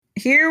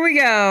Here we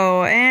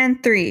go.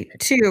 And 3,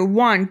 2,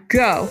 1,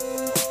 go.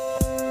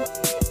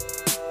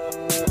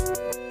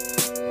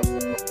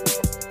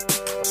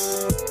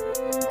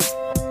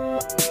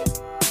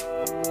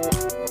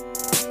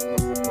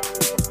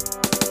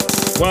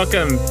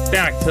 Welcome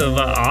back to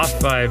The Off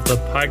Five, the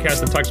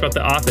podcast that talks about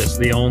The Office,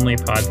 the only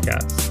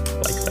podcast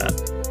like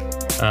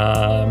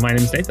that. My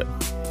name is Nathan.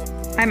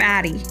 I'm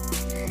Addie.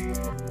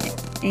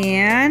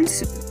 And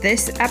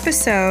this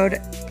episode,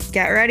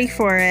 get ready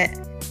for it.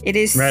 It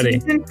is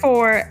season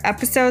 4,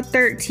 episode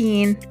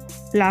 13,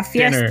 La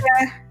Fiesta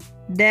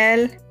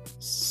del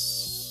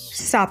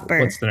Supper.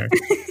 What's dinner?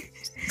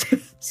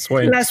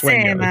 La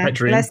Cena.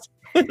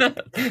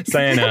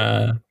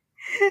 Cena.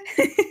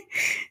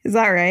 Is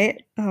that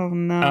right? Oh,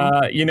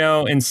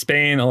 no. In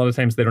Spain, a lot of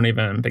times they don't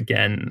even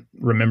begin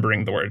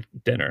remembering the word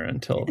dinner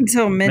until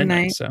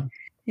midnight. So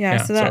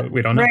so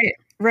we don't know.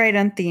 Right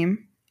on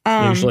theme.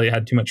 Usually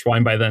had too much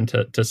wine by then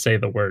to say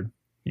the word.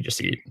 You just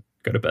eat,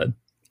 go to bed.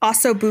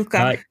 Also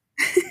buca.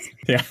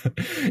 Yeah.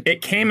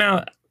 It came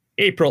out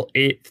April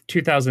 8th,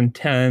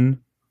 2010,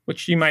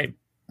 which you might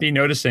be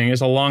noticing is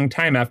a long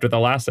time after the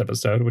last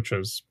episode, which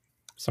was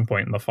some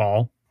point in the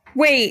fall.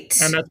 Wait,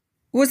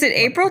 was it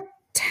April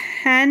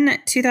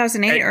 10,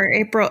 2008 or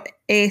April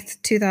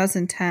 8th,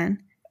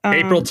 2010?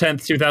 April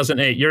 10th,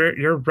 2008.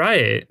 You're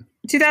right.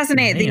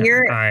 2008,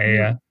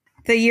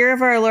 the year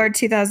of our Lord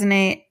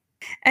 2008.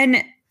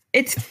 And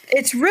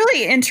it's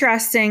really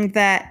interesting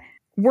that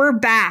we're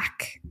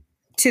back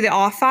to the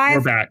Off Five.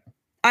 We're back.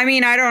 I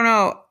mean, I don't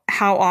know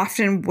how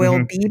often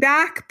we'll be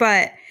back,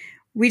 but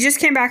we just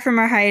came back from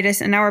our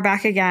hiatus and now we're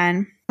back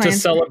again. To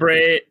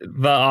celebrate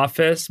The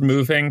Office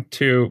moving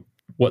to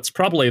what's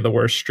probably the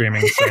worst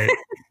streaming site.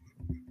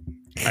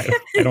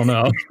 I don't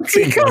know.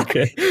 Peacock.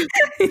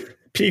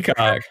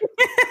 Peacock.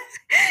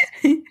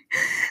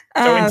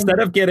 So instead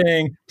of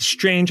getting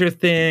Stranger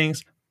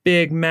Things,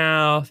 Big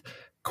Mouth,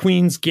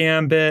 Queen's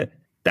Gambit,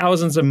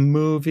 thousands of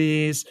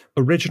movies,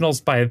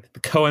 originals by the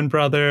Coen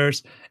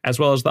brothers, as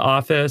well as The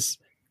Office,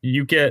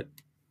 you get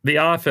The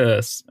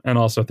Office and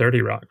also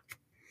 30 Rock,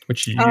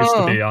 which used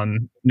to be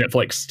on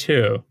Netflix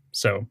too.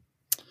 So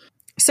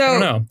I don't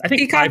know. I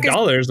think Peacock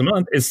 $5 a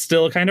month is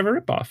still kind of a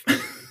ripoff.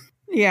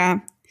 Yeah.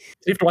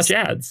 You have to watch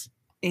ads.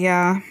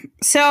 Yeah.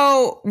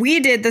 So we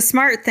did the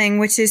smart thing,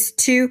 which is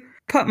to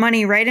put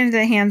money right into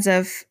the hands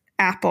of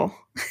Apple.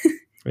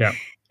 Yeah.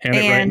 Hand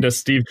it right into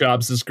Steve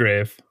Jobs'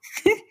 grave.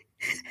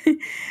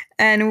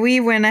 And we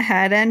went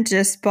ahead and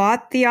just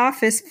bought The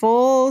Office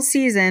full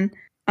season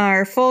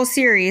or full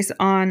series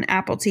on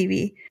Apple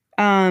TV.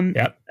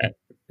 Yep.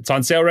 It's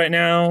on sale right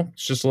now.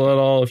 It's just a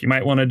little, if you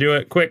might want to do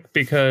it quick,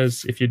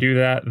 because if you do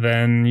that,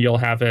 then you'll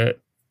have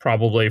it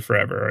probably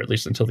forever, or at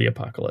least until the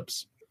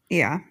apocalypse.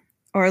 Yeah.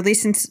 Or at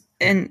least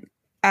in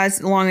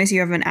as long as you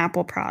have an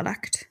Apple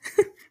product.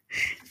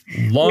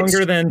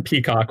 Longer than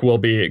Peacock will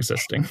be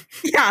existing.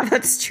 Yeah,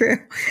 that's true.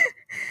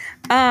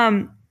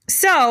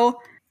 So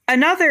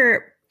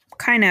another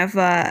kind of,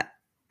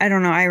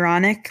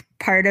 ironic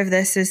part of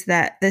this is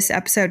that this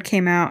episode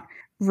came out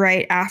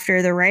right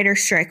after the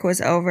writer's strike was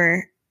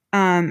over.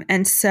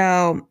 And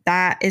so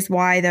that is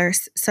why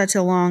there's such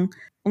a long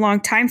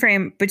time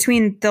frame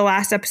between the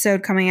last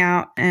episode coming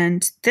out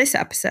and this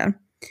episode.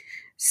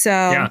 So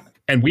yeah,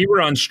 and we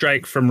were on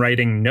strike from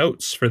writing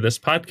notes for this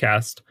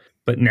podcast,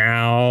 but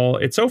now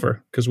it's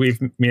over because we've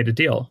made a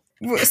deal.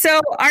 So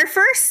our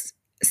first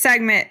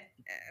segment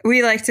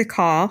we like to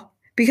call,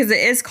 because it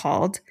is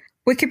called,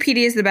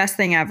 Wikipedia is the best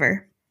thing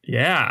ever.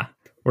 Yeah,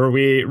 where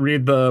we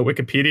read the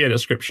Wikipedia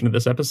description of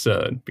this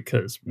episode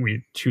because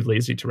we're too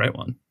lazy to write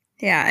one.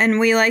 Yeah, and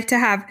we like to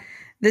have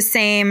the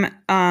same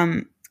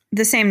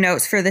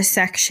notes for this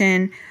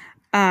section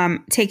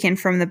taken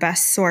from the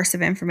best source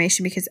of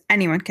information because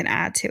anyone can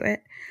add to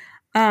it.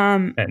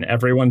 And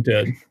everyone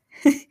did.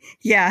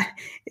 Yeah,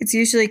 it's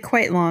usually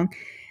quite long.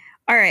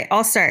 All right,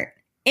 I'll start.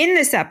 In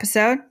this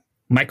episode,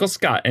 Michael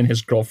Scott and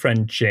his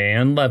girlfriend,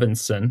 Jan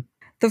Levinson,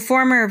 the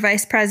former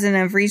vice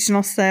president of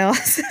regional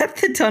sales at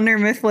the Dunder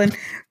Mifflin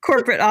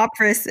corporate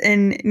office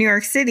in New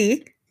York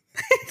City,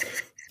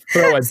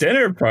 throw a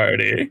dinner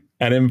party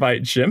and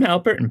invite Jim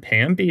Halpert and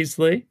Pam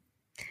Beasley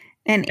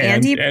and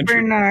Andy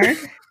Bernard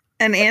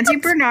and Andy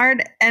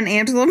Bernard and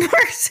Angela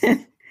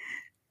Martin,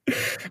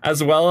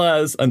 as well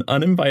as an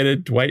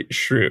uninvited Dwight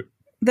Schrute.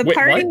 The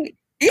party. What?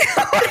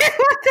 Yeah, what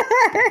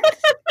the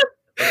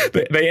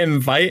heck? They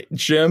invite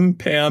Jim,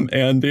 Pam,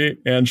 Andy,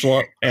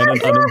 Angela, and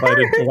an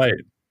uninvited Dwight.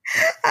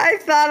 I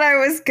thought I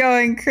was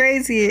going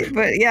crazy,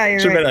 but yeah, you're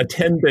right. Should have been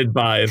attended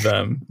by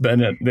them.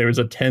 Then there was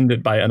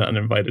attended by an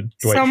uninvited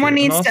Dwight. Someone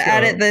needs to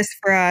edit this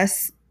for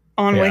us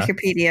on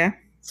Wikipedia.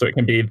 So it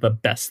can be the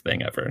best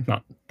thing ever,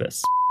 not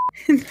this.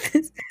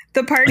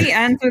 The party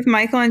ends with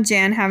Michael and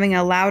Jan having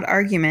a loud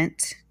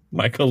argument.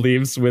 Michael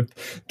leaves with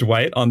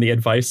Dwight on the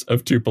advice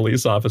of 2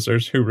 police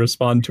officers who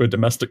respond to a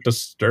domestic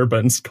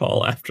disturbance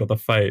call after the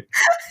fight.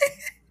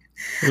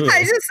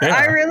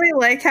 I really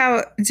like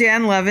how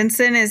Jan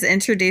Levinson is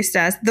introduced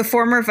as the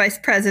former vice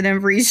president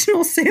of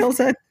regional sales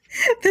at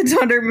the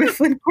Dunder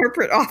Mifflin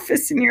corporate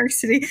office in New York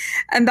City.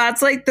 And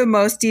that's like the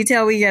most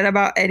detail we get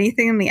about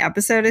anything in the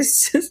episode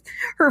is just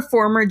her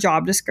former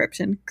job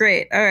description.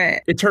 Great. All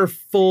right. It's her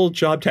full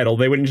job title.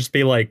 They wouldn't just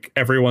be like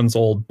everyone's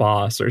old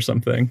boss or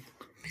something.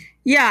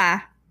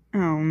 Yeah.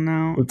 Oh,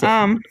 no.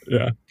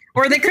 Yeah.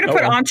 Or they could have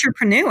put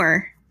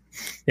entrepreneur.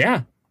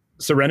 Yeah.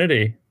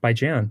 Serenity by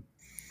Jan.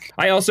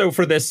 I also,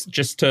 for this,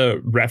 just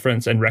to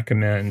reference and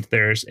recommend,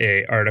 there's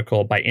a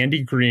article by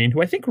Andy Green,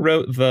 who I think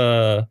wrote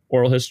the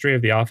oral history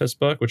of The Office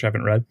book, which I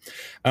haven't read.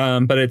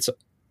 But it's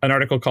an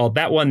article called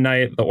That One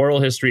Night, The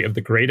Oral History of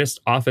the Greatest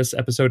Office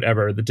Episode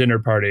Ever, The Dinner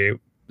Party. It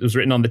was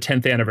written on the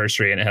 10th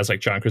anniversary, and it has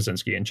like John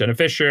Krasinski and Jenna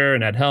Fisher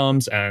and Ed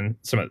Helms and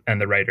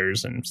and the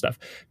writers and stuff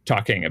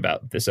talking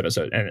about this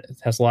episode. And it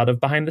has a lot of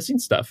behind the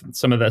scenes stuff.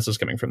 Some of this is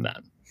coming from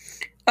that.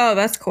 Oh,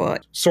 that's cool.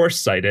 Source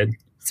cited.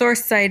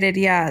 Source cited,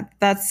 yeah,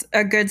 that's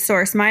a good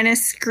source. Mine is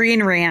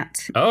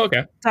screenrant.com, Oh,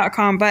 okay.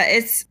 But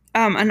it's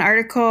an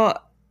article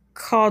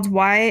called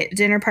Why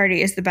Dinner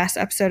Party is the Best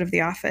Episode of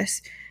The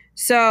Office.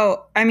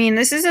 So, I mean,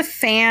 this is a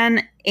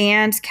fan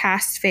and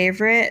cast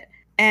favorite,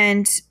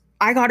 and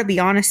I got to be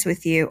honest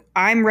with you,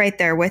 I'm right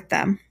there with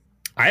them.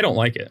 I don't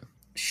like it.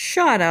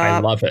 Shut up. I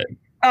love it.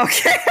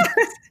 Okay.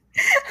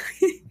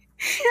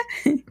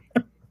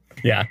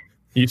 Yeah.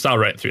 You saw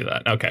right through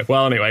that. Okay.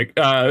 Well, anyway,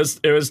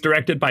 it was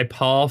directed by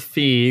Paul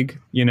Feig,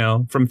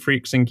 from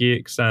Freaks and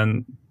Geeks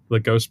and the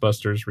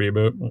Ghostbusters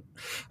reboot,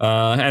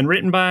 and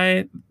written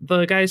by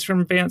the guys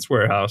from Vance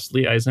Warehouse,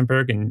 Lee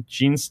Eisenberg and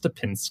Gene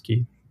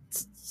Stupinski.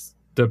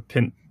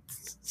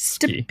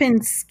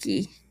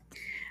 Stupinski.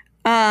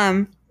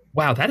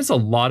 Wow, that is a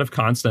lot of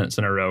consonants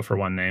in a row for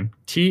one name.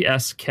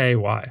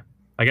 TSKY.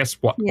 I guess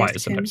Y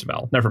is sometimes a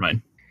vowel. Never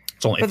mind.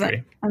 It's only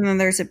three. And then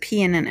there's a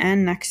P and an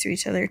N next to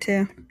each other,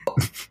 too.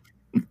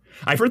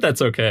 I've heard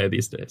that's okay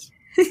these days.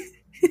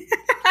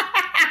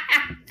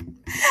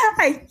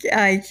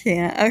 I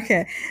can't.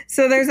 Okay.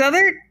 So there's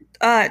other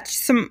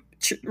some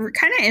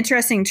kind of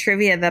interesting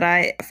trivia that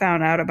I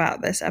found out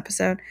about this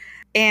episode.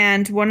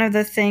 And one of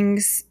the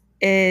things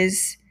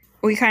is,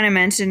 we kind of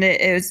mentioned it.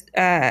 It was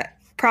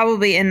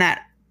probably in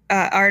that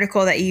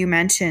article that you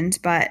mentioned,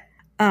 but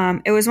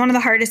it was one of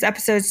the hardest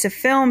episodes to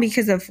film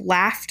because of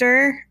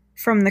laughter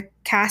from the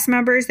cast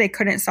members. They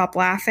couldn't stop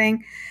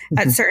laughing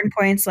at certain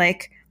points,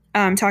 like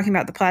talking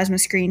about the plasma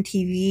screen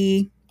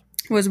TV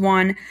was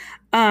one.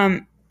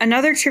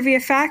 Another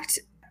trivia fact,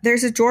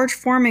 there's a George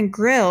Foreman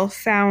grill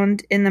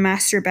found in the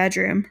master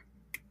bedroom.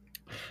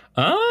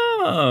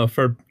 Oh,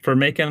 for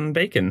making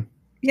bacon.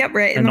 Yep,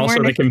 right. And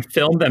also they can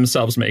film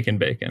themselves making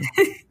bacon.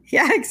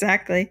 Yeah,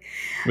 exactly.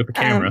 With the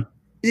camera.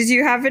 Did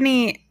you have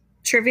any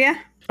trivia?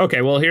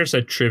 Okay, well, here's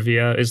a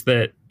trivia, is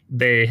that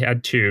they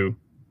had to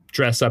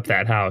dress up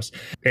that house.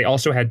 They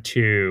also had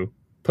to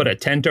put a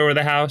tent over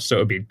the house so it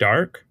would be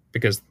dark,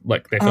 because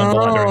like they filmed a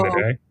lot during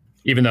the day,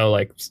 even though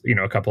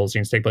a couple of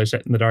scenes take place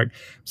in the dark.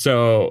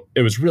 So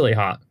it was really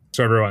hot.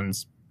 So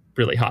everyone's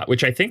really hot,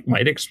 which I think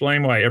might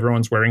explain why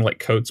everyone's wearing like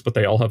coats, but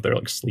they all have their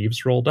like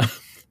sleeves rolled up.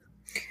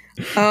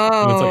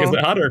 Oh, and it's like, is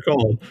it hot or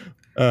cold?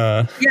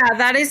 Yeah,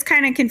 that is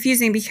kind of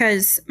confusing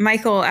because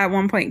Michael at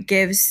one point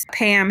gives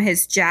Pam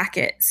his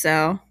jacket.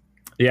 So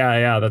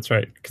yeah, that's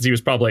right. Because he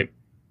was probably,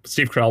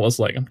 Steve Carell was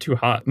like, I'm too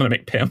hot. I'm going to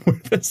make Pam wear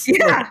this.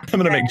 Yeah. I'm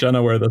going to make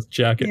Jenna wear this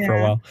jacket for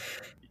a while.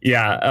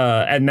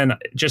 Yeah. And then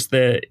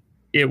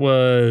it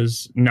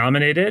was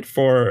nominated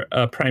for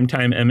a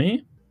Primetime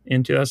Emmy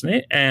in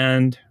 2008.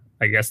 And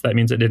I guess that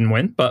means it didn't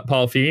win. But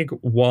Paul Feig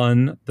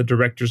won the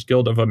Directors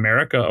Guild of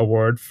America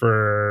Award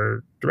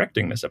for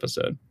directing this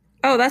episode.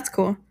 Oh, that's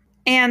cool.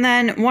 And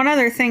then one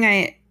other thing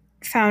I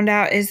found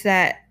out is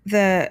that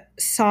the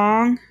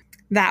song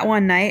That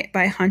One Night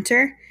by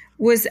Hunter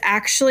was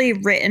actually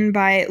written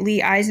by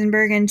Lee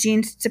Eisenberg and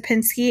Gene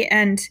Stupinski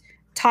and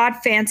Todd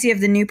Fancy of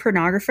the New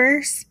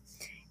Pornographers.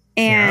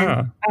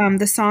 And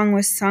the song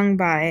was sung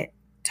by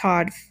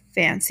Todd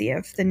Fancy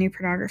of the New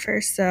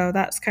Pornographers. So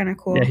that's kind of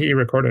cool. Yeah, he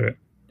recorded it.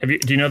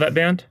 Do you know that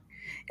band?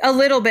 A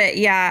little bit,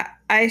 yeah.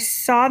 I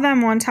saw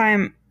them one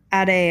time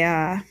at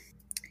a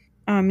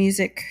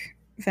music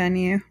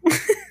venue.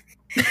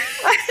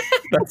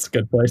 That's a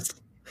good place.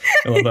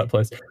 I love that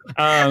place.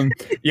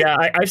 Yeah,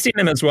 I've seen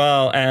them as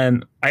well,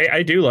 and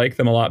I do like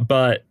them a lot.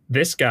 But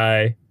this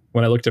guy,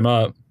 when I looked him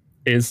up,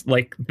 is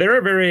like they're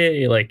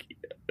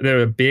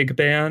a big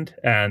band,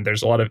 and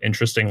there's a lot of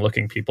interesting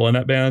looking people in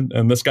that band,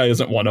 and this guy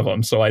isn't one of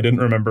them, so I didn't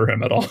remember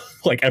him at all.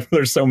 Like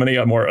there's so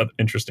many more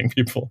interesting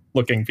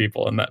looking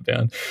people in that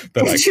band.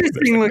 That there's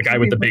the guy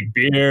with the big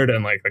beard,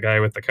 and like the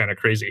guy with the kind of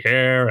crazy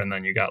hair, and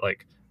then you got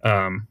like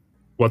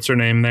what's her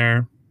name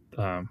there?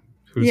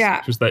 Who's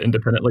that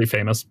independently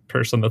famous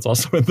person that's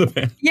also in the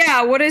band?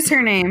 Yeah, what is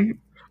her name?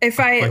 If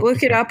I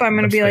look it up, I'm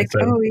going to be like,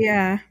 oh,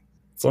 yeah.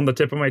 It's on the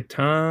tip of my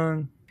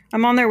tongue.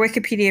 I'm on their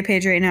Wikipedia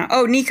page right now.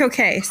 Oh, Nico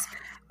Case.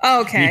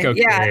 Oh, okay. Nico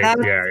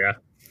Case.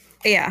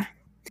 Yeah.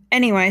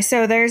 Anyway,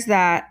 so there's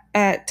that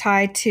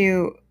tied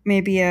to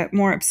maybe a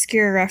more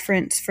obscure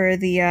reference for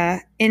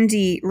the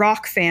indie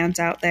rock fans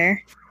out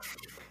there.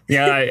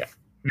 Yeah,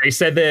 they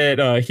said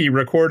that he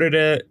recorded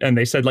it, and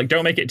they said, like,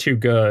 don't make it too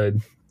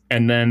good.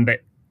 And then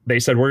they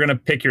said, we're going to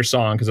pick your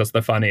song because that's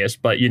the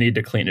funniest, but you need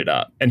to clean it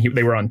up. And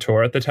they were on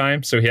tour at the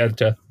time, so he had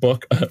to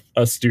book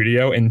a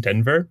studio in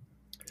Denver.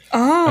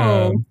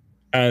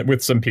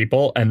 With some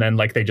people, and then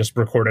like they just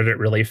recorded it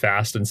really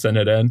fast and sent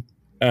it in.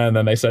 And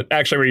then they said,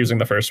 actually, we're using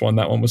the first one.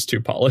 That one was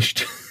too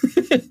polished.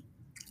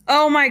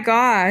 Oh my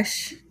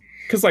gosh.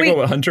 Because like,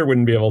 well, Hunter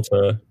wouldn't be able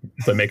to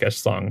make a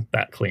song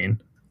that clean.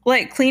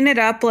 Like clean it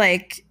up,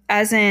 like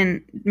as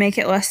in make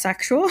it less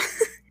sexual?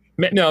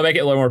 No, make it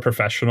a little more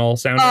professional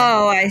sounding.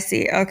 Oh, I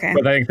see. Okay.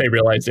 But I think they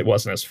realized it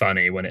wasn't as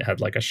funny when it had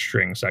like a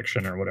string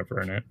section or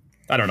whatever in it.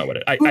 I don't know what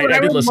it. I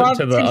did listen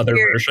to the other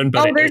version,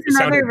 but there's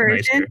another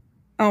version. Nicer.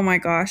 Oh my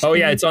gosh. Oh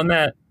yeah, it's on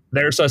that.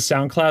 There's a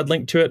SoundCloud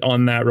link to it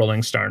on that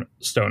Rolling Stone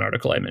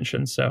article I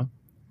mentioned. So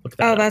look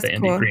that up, that's the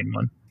Andy cool. Green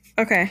one.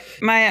 Okay.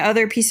 My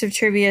other piece of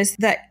trivia is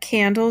that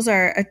candles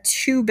are a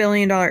 $2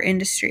 billion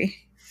industry.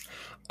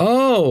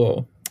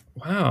 Oh,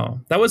 wow.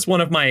 That was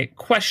one of my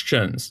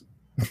questions.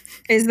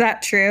 Is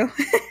that true?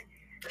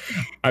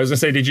 I was going to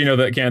say, did you know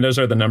that candles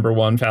are the number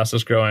one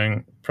fastest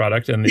growing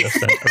product in the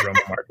scent aroma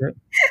market?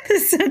 The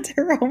scent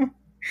aroma.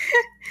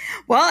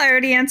 Well, I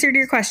already answered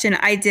your question.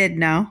 I did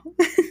know.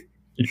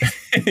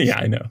 Yeah,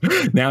 I know.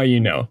 Now you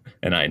know,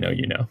 and I know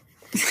you know.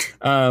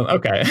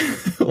 Okay,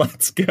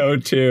 let's go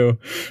to...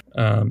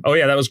 oh,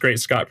 yeah, that was Great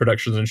Scott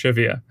Productions and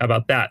Trivia. How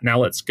about that? Now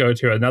let's go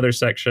to another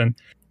section.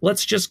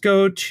 Let's just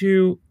go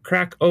to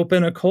Crack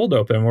Open a Cold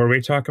Open, where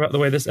we talk about the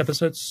way this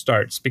episode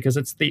starts, because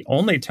it's the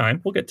only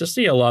time we'll get to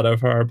see a lot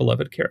of our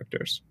beloved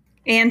characters.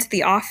 And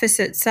the office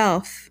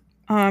itself.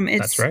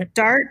 That's right.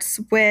 Starts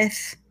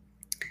with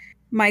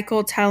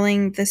Michael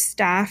telling the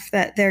staff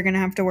that they're going to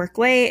have to work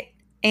late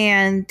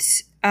and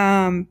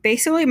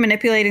basically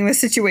manipulating the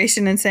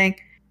situation and saying,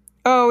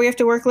 oh, we have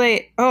to work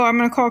late. Oh, I'm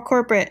going to call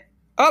corporate.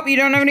 Oh, you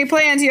don't have any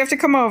plans. You have to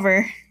come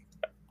over.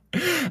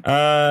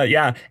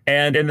 Yeah.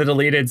 And in the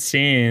deleted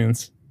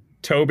scenes,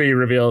 Toby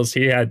reveals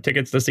he had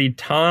tickets to see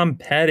Tom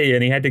Petty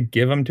and he had to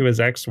give them to his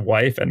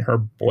ex-wife and her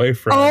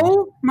boyfriend.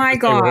 Oh my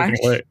gosh.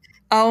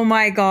 Oh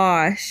my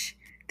gosh.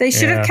 They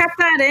should have kept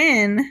that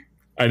in.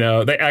 I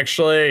know.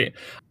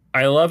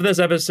 I love this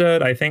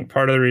episode. I think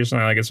part of the reason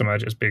I like it so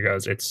much is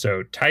because it's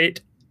so tight.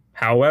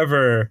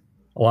 However,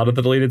 a lot of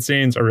the deleted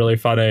scenes are really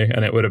funny,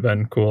 and it would have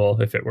been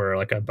cool if it were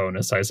like a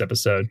bonus size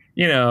episode,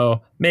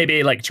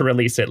 maybe like to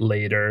release it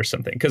later or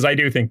something. Because I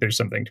do think there's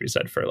something to be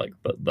said for like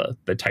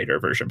the tighter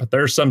version, but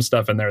there's some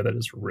stuff in there that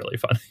is really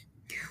funny.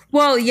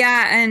 Well,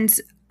 yeah.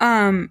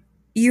 And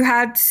you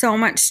had so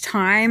much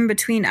time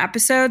between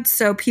episodes.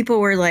 So people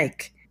were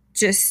like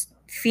just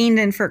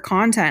fiending for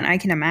content, I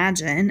can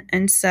imagine.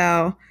 And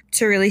so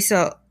to release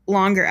a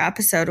longer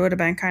episode would have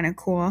been kind of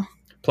cool.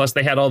 Plus,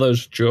 they had all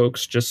those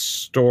jokes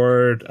just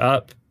stored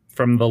up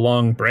from the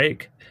long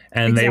break.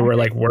 And They were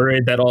like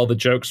worried that all the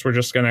jokes were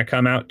just going to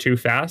come out too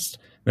fast.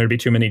 There'd be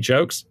too many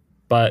jokes,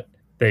 but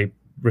they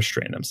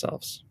restrained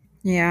themselves.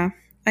 Yeah,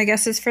 I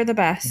guess it's for the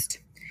best.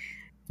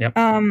 Yep.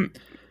 And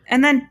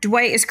then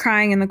Dwight is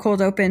crying in the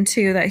cold open,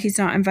 too, that he's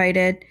not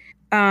invited.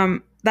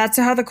 That's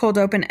how the cold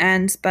open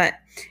ends. But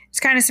it's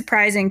kind of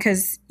surprising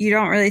because you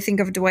don't really think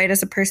of Dwight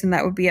as a person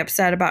that would be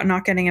upset about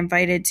not getting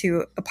invited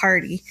to a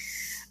party.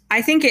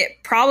 I think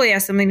it probably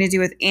has something to do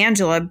with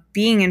Angela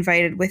being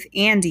invited with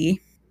Andy.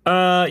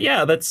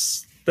 Yeah,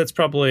 that's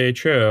probably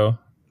true.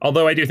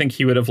 Although I do think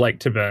he would have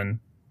liked to have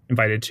been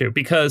invited too,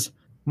 because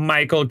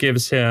Michael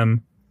gives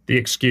him the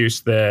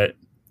excuse that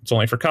it's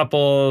only for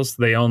couples.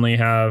 They only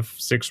have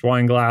 6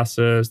 wine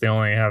glasses. They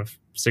only have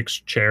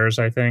 6 chairs,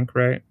 I think,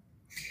 right?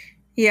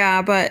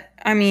 Yeah, but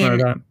I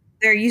mean,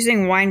 they're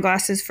using wine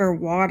glasses for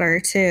water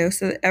too,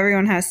 so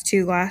everyone has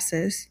 2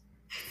 glasses.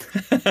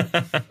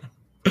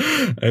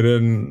 I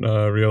didn't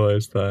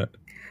realize that.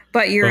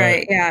 But you're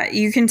right. Yeah,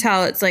 you can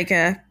tell it's like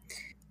an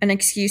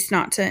excuse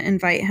not to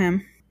invite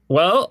him.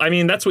 Well, I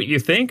mean, that's what you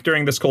think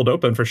during this cold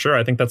open for sure.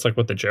 I think that's like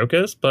what the joke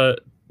is.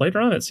 But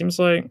later on, it seems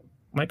like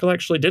Michael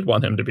actually did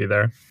want him to be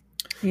there.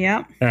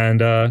 Yeah. And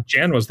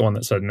Jan was the one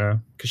that said no,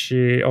 because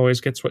she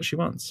always gets what she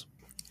wants.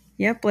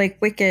 Yep,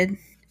 like Wicked.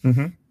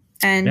 Mm-hmm.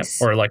 And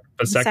or like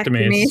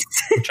vasectomies,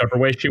 whichever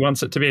way she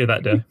wants it to be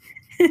that day.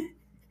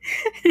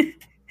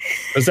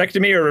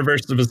 Vasectomy or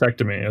reverse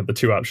vasectomy are the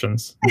 2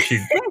 options. And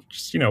she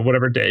just,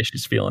 whatever day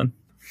she's feeling.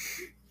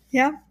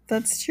 Yeah,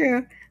 that's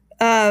true.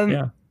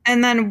 And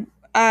then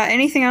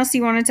anything else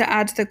you wanted to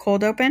add to the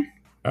cold open?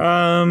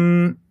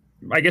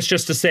 I guess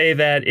just to say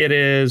that it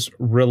is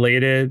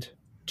related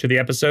to the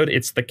episode.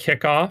 It's the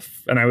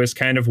kickoff. And I was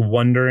kind of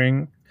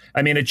wondering,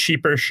 I mean, a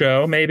cheaper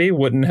show maybe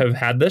wouldn't have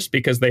had this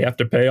because they have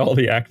to pay all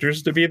the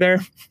actors to be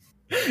there.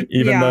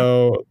 Even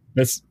though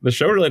the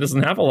show really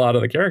doesn't have a lot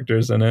of the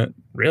characters in it,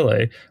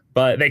 really.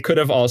 But they could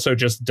have also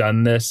just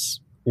done this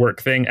work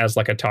thing as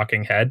like a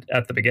talking head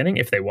at the beginning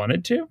if they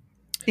wanted to.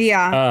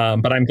 Yeah.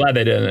 But I'm glad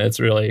they didn't. It's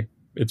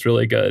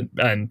really good.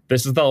 And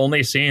this is the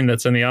only scene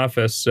that's in the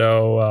office.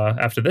 So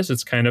after this,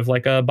 it's kind of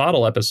like a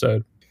bottle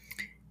episode.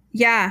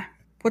 Yeah.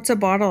 What's a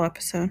bottle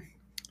episode?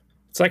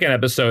 It's like an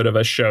episode of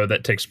a show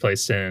that takes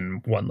place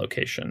in one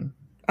location.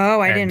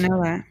 Oh, I didn't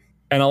know that.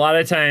 And a lot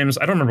of times,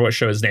 I don't remember what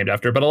show is named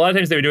after, but a lot of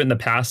times they would do it in the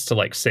past to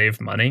like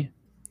save money.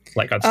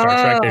 Like on Star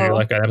Trek, they do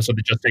like an episode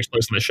that just takes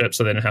place on the ship,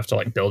 so they didn't have to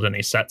like build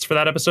any sets for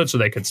that episode, so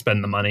they could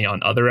spend the money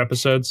on other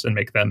episodes and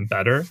make them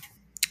better.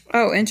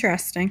 Oh,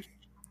 interesting.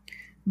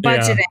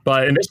 Budgeting. Yeah,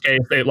 but in this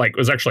case, it like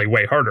was actually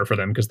way harder for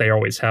them because they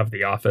always have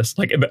The Office.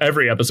 Like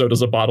every episode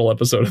is a bottle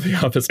episode of The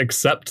Office,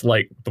 except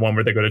like the one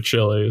where they go to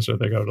Chili's or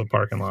they go to the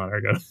parking lot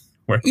or go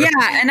wherever. Yeah,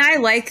 and I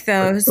like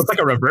those. It's like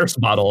a reverse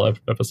bottle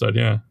episode.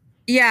 Yeah.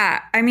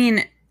 Yeah, I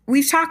mean,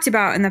 we've talked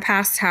about in the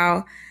past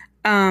how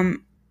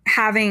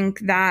having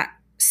that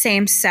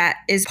same set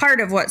is part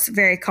of what's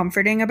very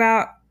comforting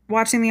about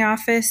watching The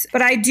Office.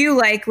 But I do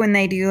like when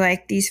they do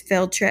like these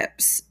field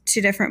trips to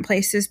different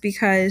places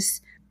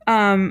because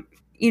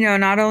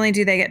not only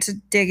do they get to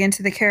dig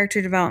into the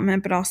character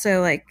development, but also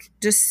like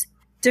just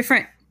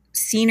different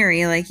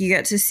scenery. Like you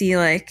get to see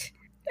like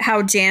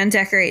how Jan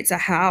decorates a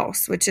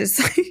house, which is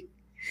like,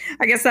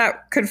 I guess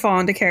that could fall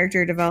into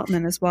character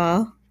development as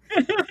well.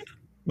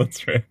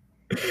 That's right.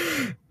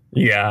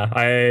 Yeah,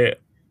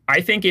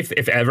 I think if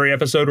every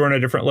episode were in a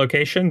different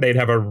location, it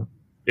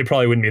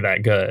probably wouldn't be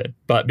that good.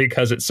 But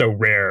because it's so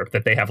rare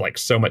that they have like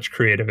so much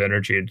creative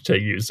energy to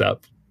use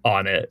up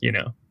on it,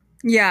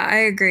 Yeah, I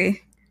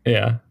agree.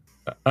 Yeah.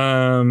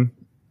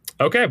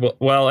 Okay.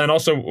 Well, and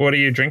also, what are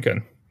you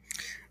drinking?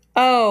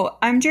 Oh,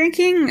 I'm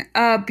drinking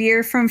a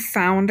beer from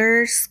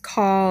Founders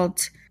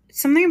called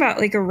something about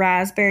like a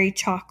raspberry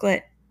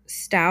chocolate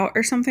stout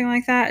or something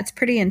like that. It's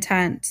pretty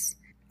intense.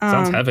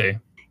 Sounds heavy.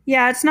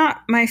 Yeah, it's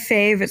not my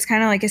fave. It's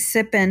kind of like a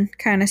sipping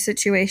kind of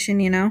situation,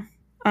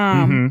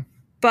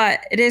 But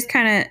it is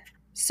kind of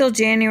still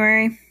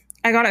January.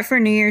 I got it for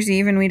New Year's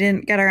Eve and we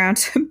didn't get around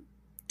to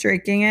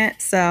drinking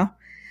it. So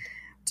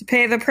to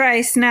pay the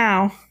price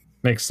now.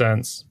 Makes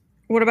sense.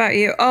 What about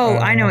you? Oh,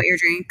 I know what you're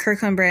drinking.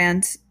 Kirkland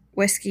Brand's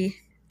whiskey.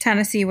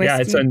 Tennessee whiskey. Yeah,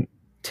 it's a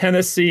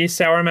Tennessee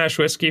sour mash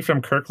whiskey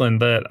from Kirkland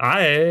that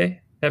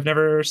I have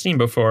never seen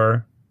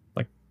before,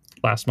 like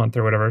last month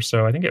or whatever.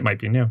 So I think it might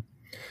be new.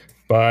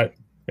 But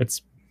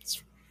it's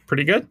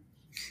pretty good.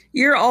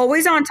 You're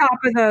always on top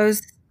of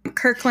those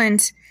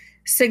Kirkland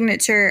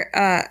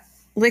signature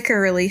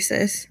liquor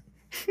releases.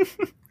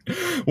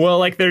 Well,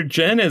 like their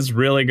gin is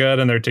really good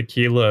and their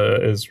tequila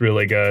is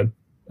really good.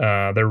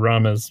 Their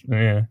rum is,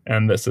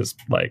 and this is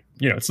like,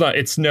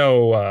 it's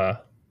no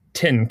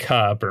tin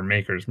cup or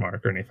Maker's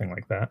Mark or anything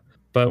like that.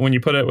 But when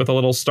you put it with a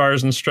little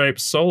Stars and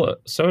Stripes soda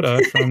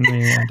from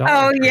the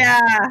Dollar Tree,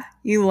 yeah,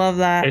 you love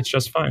that. It's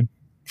just fine.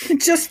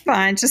 Just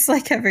fine, just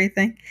like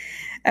everything.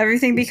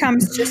 Everything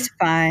becomes just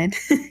fine.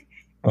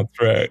 That's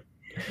right.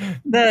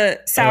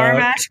 The sour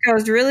mash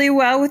goes really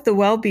well with the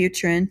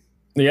Wellbutrin.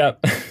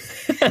 Yep.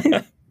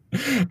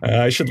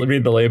 I should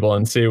read the label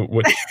and see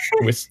which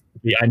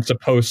whiskey I'm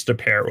supposed to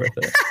pair with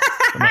it.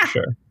 I'm not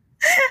sure.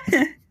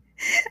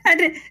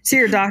 To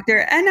your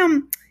doctor.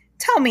 And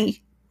tell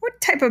me, what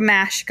type of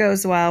mash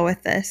goes well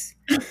with this?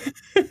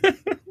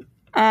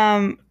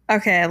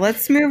 Okay,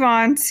 let's move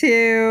on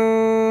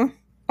to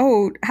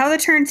how the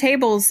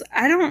turntables.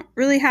 I don't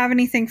really have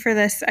anything for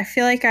this. I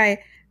feel like I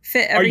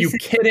fit everything. Are you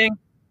kidding?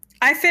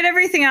 I fit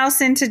everything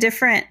else into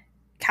different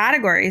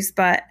categories,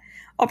 but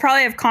I'll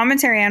probably have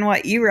commentary on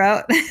what you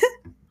wrote.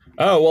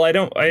 Oh, well, I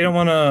don't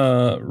want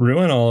to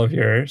ruin all of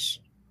yours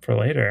for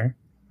later.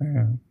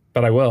 Yeah,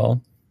 but I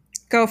will.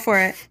 Go for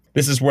it.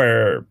 This is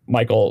where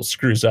Michael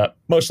screws up.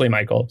 Mostly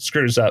Michael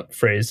screws up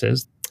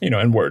phrases,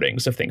 and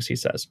wordings of things he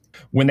says.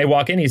 When they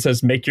walk in, he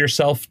says, "Make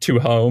yourself to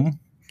home."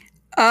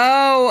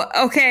 Oh,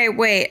 okay.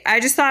 Wait,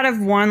 I just thought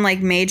of one like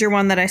major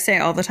one that I say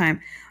all the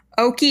time.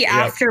 Okie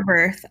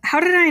afterbirth. How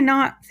did I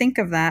not think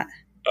of that?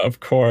 Of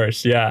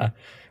course, yeah.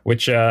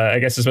 Which I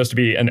guess is supposed to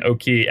be an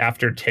okie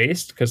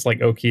aftertaste because like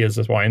okie is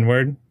a wine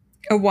word.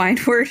 A wine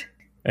word?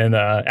 And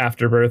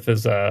afterbirth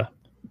is a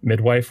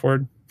midwife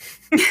word.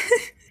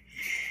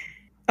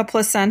 A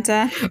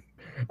placenta.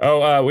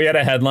 Oh, we had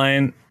a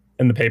headline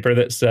in the paper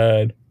that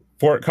said,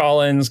 Fort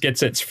Collins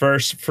gets its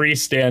first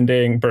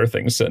freestanding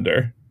birthing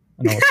center.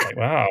 And I was like,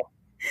 wow,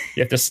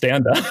 you have to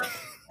stand up.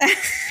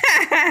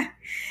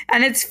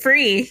 And it's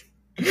free.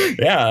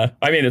 Yeah.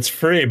 I mean, it's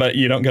free, but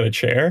you don't get a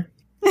chair.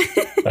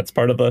 That's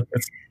part of the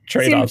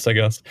trade-offs, I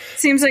guess.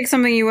 Seems like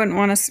something you wouldn't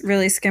want to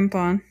really skimp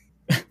on.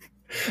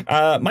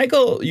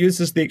 Michael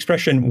uses the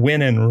expression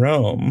 "win in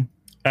Rome,"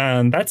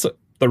 and that's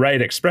the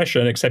right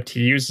expression, except he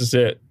uses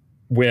it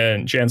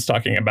when Jan's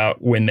talking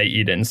about when they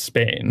eat in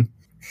Spain.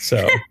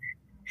 So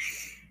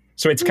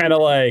it's kind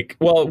of like,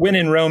 well, "win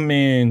in Rome"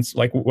 means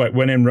like what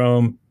 "when in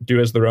Rome, do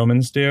as the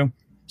Romans do."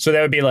 So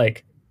that would be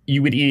like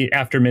you would eat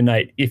after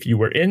midnight if you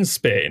were in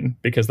Spain,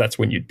 because that's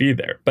when you'd be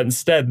there. But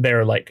instead,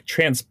 they're like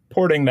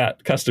transporting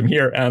that custom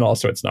here, and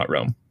also it's not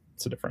Rome.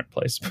 It's a different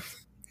place.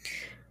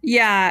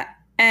 Yeah,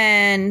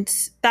 and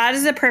that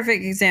is a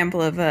perfect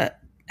example of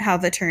how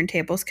the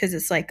turntables, because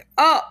it's like,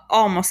 oh,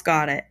 almost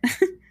got it.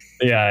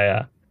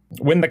 Yeah.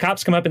 When the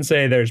cops come up and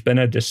say there's been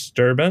a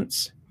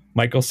disturbance,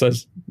 Michael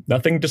says,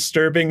 "Nothing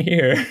disturbing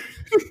here."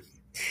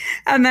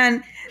 And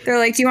then they're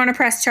like, "Do you want to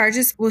press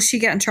charges? Will she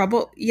get in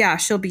trouble?" "Yeah,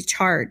 she'll be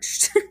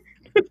charged."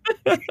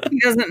 He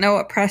doesn't know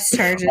what press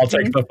charges I'll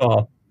take the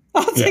fall.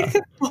 I'll take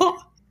the fall.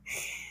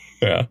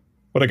 Yeah.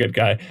 What a good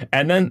guy.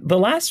 And then the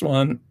last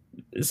one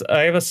is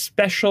I have a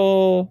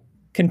special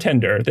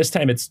contender. This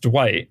time it's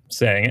Dwight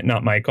saying it,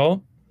 not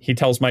Michael. He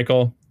tells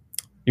Michael,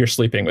 "You're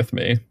sleeping with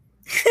me."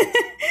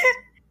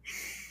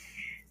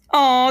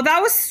 Oh,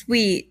 that was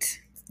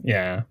sweet.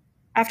 Yeah.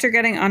 After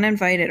getting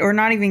uninvited or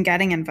not even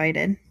getting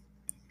invited.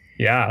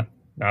 Yeah,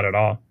 not at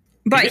all.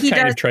 But he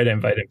kind does of try to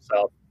invite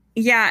himself.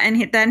 Yeah,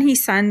 and then he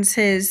sends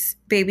his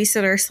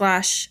babysitter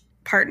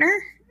 /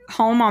 partner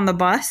home on the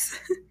bus.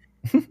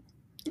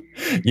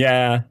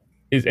 Yeah.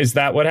 Is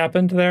that what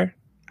happened there?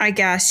 I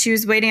guess. She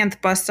was waiting at the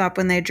bus stop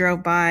when they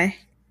drove by.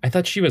 I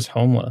thought she was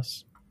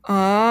homeless.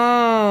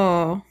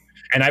 Oh.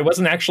 And I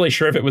wasn't actually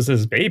sure if it was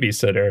his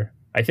babysitter.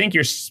 I think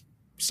you're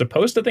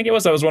supposed to think it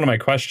was. That was one of my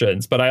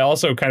questions. But I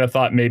also kind of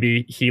thought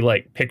maybe he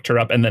like picked her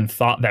up and then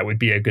thought that would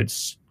be a good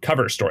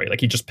cover story.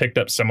 Like he just picked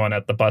up someone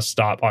at the bus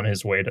stop on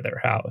his way to their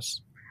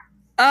house.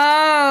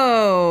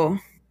 Oh.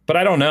 But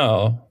I don't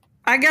know.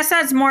 I guess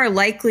that's more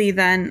likely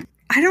than,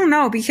 I don't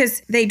know,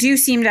 because they do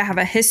seem to have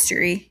a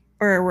history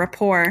or a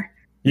rapport.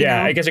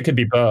 Yeah, I guess it could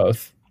be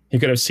both. He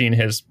could have seen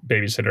his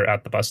babysitter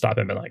at the bus stop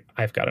and been like,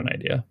 I've got an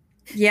idea.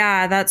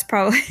 Yeah, that's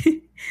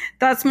probably,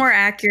 that's more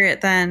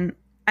accurate than,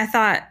 I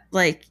thought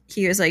like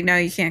he was like, no,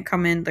 you can't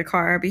come in the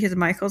car because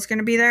Michael's going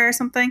to be there or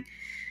something.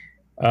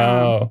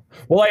 Oh,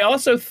 well, I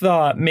also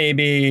thought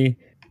maybe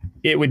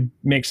it would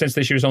make sense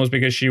that she was homeless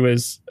because she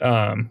was,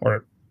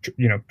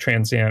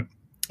 transient,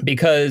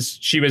 because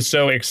she was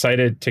so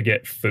excited to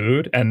get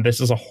food. And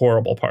this is a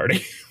horrible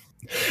party.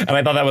 And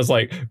I thought that was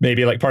like,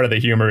 maybe like part of the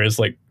humor is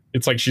like,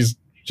 it's like she's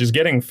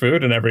getting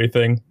food and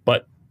everything,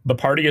 but the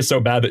party is so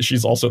bad that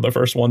she's also the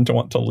first one to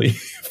want to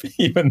leave,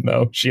 even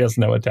though she has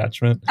no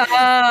attachment.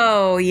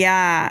 Oh,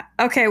 yeah.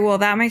 Okay, well,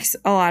 that makes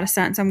a lot of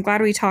sense. I'm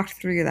glad we talked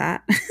through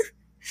that.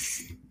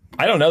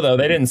 I don't know, though.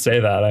 They didn't say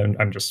that.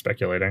 I'm just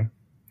speculating.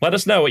 Let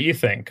us know what you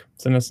think.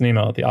 Send us an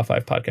email at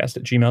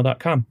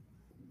the-off5podcast@gmail.com.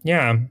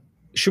 Yeah.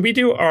 Should we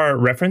do our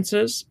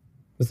references?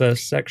 There's a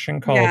section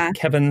called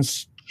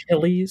Kevin's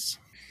Chilies.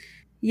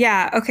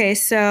 Yeah. Okay.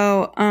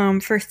 So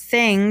for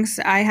things,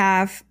 I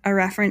have a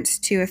reference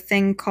to a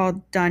thing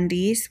called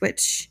Dundee's,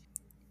 which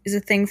is a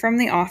thing from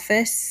The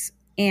Office,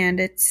 and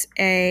it's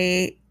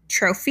a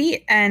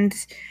trophy. And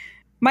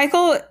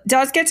Michael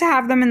does get to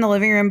have them in the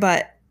living room,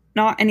 but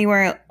not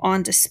anywhere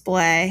on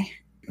display.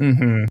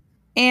 Mm-hmm.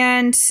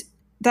 And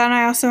then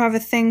I also have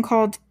a thing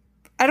called,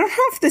 I don't know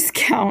if this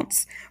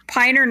counts,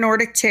 Pine or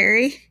Nordic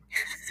Cherry.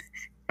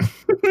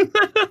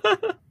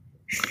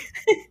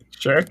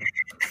 Sure.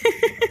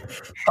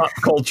 Pop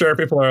culture.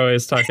 People are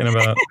always talking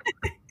about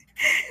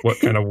what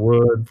kind of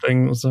wood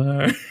things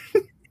are.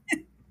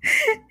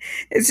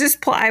 It's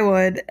just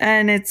plywood,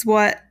 and it's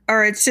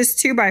just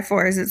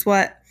 2x4s. It's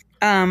what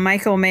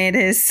Michael made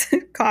his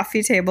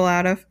coffee table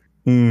out of.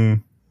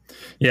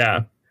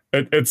 Yeah.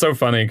 It's so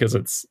funny because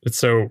it's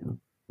so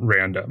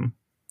random.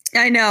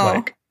 I know.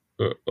 Like,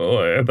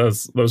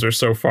 those are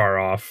so far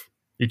off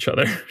each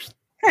other.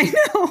 I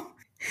know.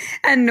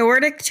 And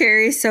Nordic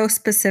Cherry is so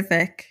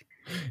specific.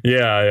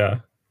 Yeah.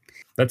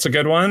 That's a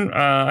good one.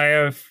 I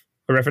have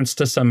a reference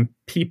to some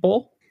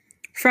people.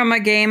 From a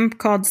game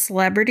called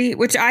Celebrity,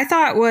 which I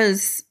thought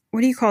was,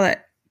 what do you call it?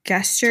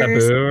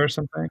 Gestures? Taboo or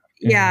something?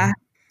 Yeah.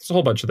 It's a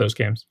whole bunch of those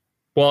games.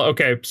 Well,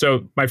 okay.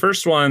 So my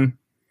first one,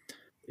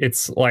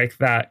 it's like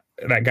that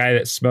guy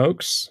that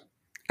smokes.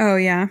 Oh,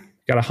 yeah.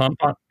 Got a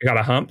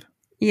hump.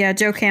 Yeah,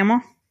 Joe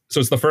Camel. So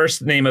it's the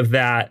first name of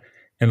that,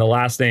 and the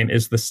last name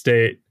is the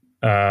state.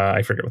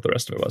 I forget what the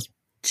rest of it was.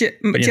 Joe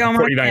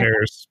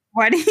 49ers.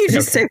 Why didn't you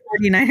just say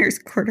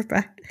 49ers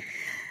quarterback?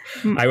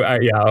 I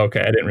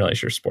didn't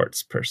realize you're a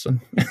sports person.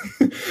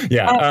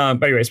 Yeah.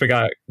 But anyways, we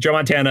got Joe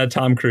Montana,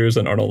 Tom Cruise,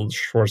 and Arnold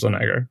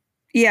Schwarzenegger.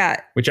 Yeah.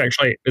 Which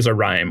actually is a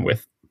rhyme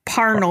with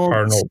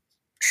Parnold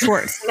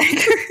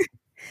Schwarzenegger.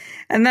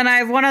 And then I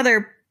have one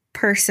other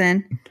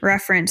person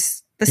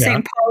reference, the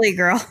St. Pauli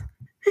girl.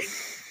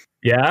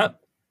 Yeah.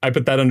 I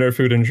put that under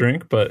food and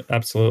drink, but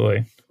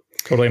absolutely.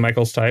 Totally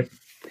Michael's type.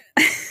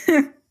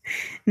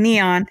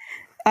 Neon.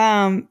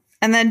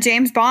 And then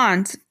James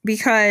Bond,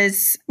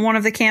 because one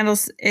of the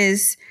candles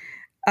is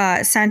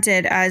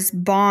scented as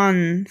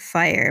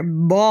bonfire.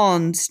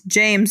 Bond.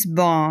 James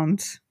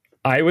Bond.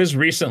 I was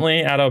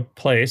recently at a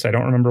place, I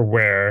don't remember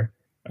where,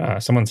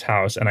 someone's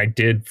house, and I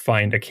did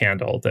find a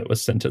candle that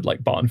was scented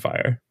like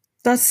bonfire.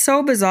 That's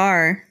so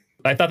bizarre.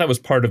 I thought that was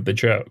part of the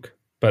joke,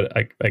 but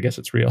I guess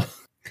it's real.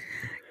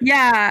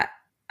 Yeah,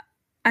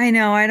 I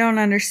know. I don't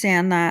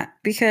understand that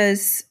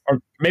because... Or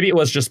maybe it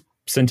was just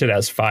scented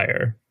as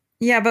fire.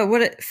 Yeah,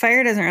 but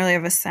fire doesn't really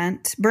have a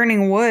scent.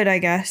 Burning wood, I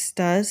guess,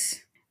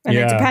 does. And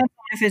it depends on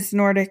if it's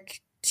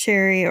Nordic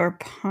cherry or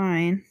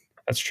pine.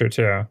 That's true,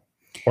 too.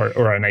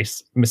 Or a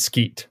nice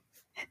mesquite.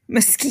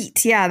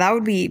 Mesquite, yeah, that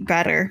would be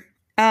better.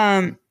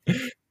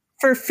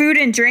 For food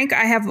and drink,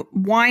 I have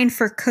wine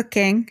for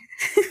cooking.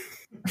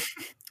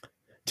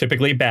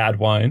 Typically bad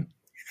wine.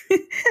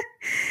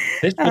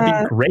 This would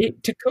be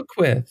great to cook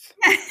with.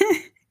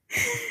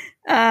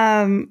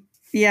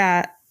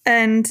 Yeah.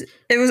 And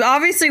it was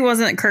obviously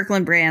wasn't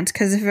Kirkland Brandt,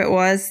 because if it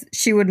was,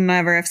 she would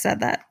never have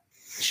said that.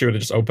 She would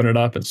have just opened it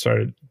up and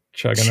started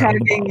chugging out of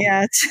the bottle.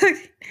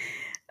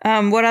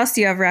 Yeah. What else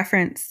do you have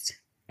referenced?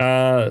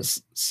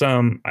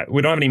 Some,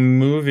 we don't have any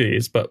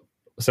movies, but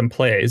some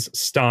plays,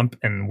 Stomp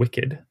and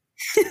Wicked.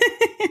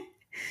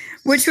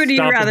 Which would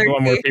you rather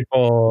one where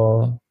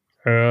people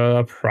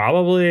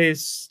probably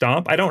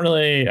Stomp. I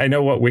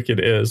know what Wicked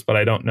is, but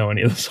I don't know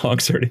any of the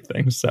songs or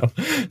anything. So I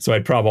think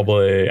I'd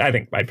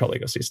probably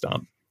go see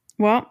Stomp.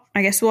 Well,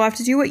 I guess we'll have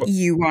to do what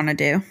you want to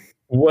do.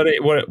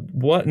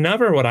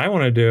 Never what I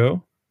want to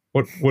do.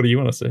 What do you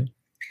want to see?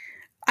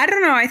 I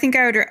don't know. I think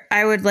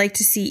I would like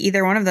to see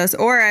either one of those,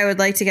 or I would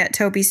like to get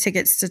Toby's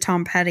tickets to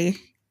Tom Petty.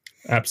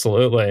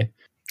 Absolutely.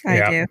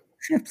 I do.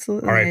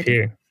 Absolutely.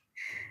 R.I.P.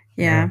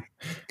 Yeah.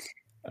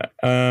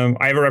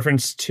 I have a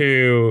reference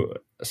to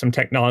some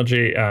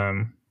technology,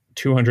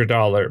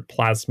 $200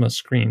 plasma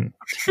screen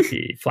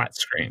TV, flat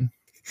screen.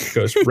 It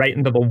goes right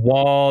into the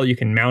wall. You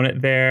can mount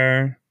it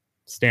there,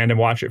 stand and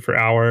watch it for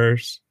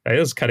hours. That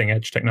is cutting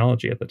edge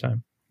technology at the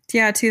time.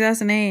 Yeah,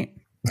 2008.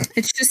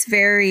 It's just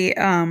very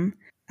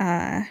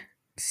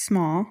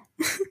small.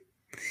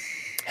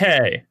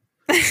 Hey.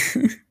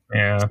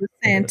 Yeah.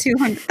 And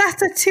 200.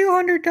 That's a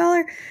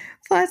 $200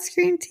 flat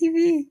screen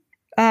TV.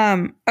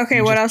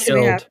 Okay, what else do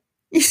we have?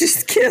 You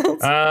just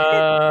killed.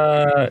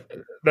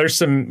 There's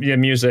some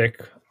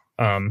music.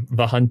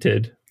 The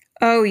Hunted.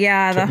 Oh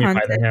yeah, The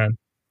Hunted. By the hand.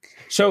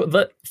 So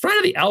the front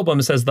of the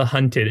album says The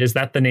Hunted. Is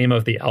that the name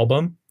of the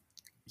album?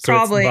 So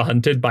Probably. It's The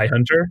Hunted by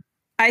Hunter.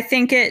 I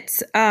think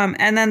it's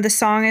and then the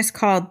song is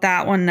called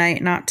That One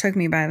Night, not Took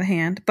Me by the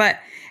Hand. But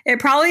it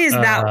probably is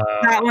that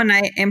one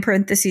night in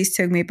parentheses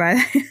Took Me by the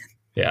Hand.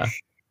 Yeah.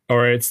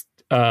 Or it's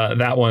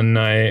That One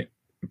Night,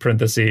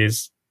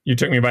 parentheses, you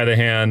took me by the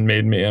hand,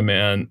 made me a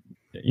man.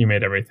 You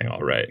made everything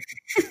all right.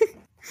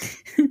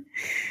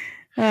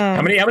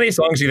 How many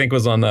songs do you think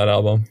was on that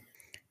album?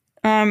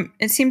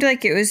 It seemed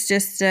like it was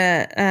just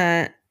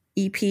a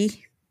EP.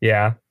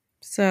 Yeah.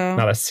 So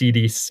not a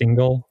CD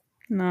single.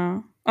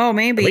 No. Oh,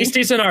 maybe. At least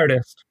he's an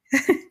artist.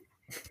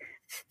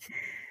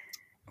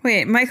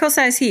 Wait, Michael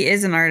says he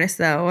is an artist,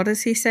 though. What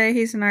does he say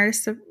he's an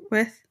artist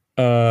with?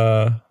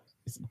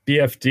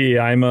 BFD.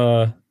 I'm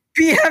a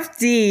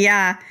BFD.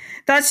 Yeah,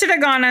 that should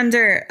have gone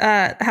under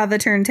How the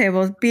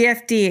Turntables.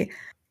 BFD.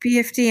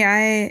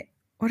 BFD.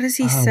 What does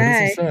he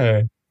say? What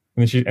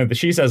does he say? And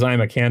she says,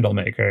 "I'm a candle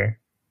maker."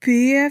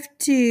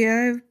 BFD.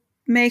 I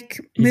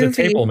make He's movies.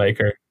 a table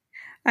maker.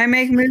 I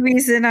make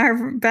movies in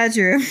our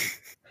bedroom.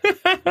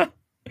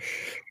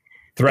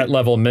 Threat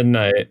level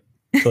midnight.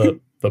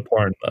 The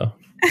porn though.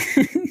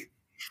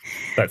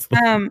 That's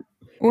the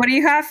what do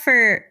you have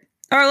for?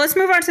 Or let's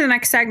move on to the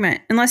next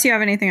segment. Unless you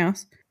have anything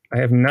else. I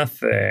have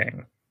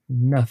nothing.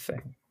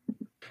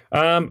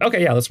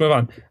 Okay, yeah, let's move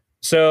on.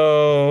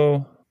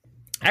 So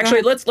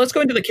actually, let's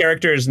go into the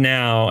characters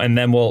now, and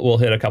then we'll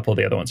hit a couple of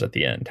the other ones at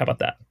the end. How about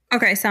that?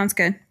 Okay, sounds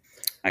good.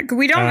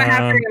 We don't have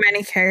very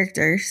many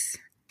characters.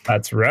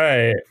 That's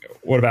right.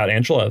 What about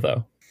Angela,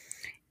 though?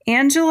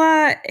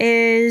 Angela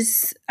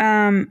is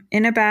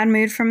in a bad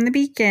mood from the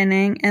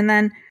beginning, and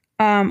then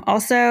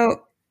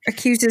also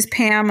accuses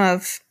Pam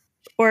of,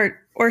 or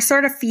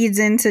sort of feeds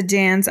into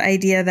Jan's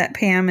idea that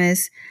Pam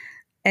is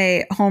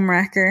a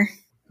homewrecker.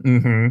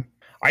 Mm-hmm.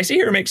 I see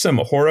her make some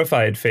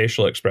horrified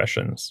facial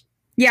expressions.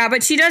 Yeah,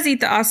 but she does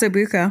eat the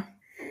ossobuco.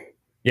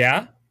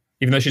 Yeah?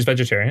 Even though she's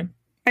vegetarian?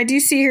 I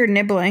do see her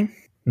nibbling.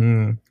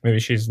 Maybe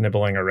she's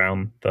nibbling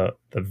around the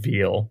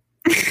veal.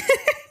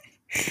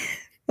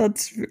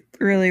 That's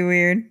really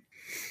weird.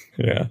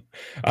 Yeah.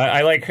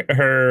 I like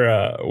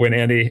her when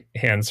Andy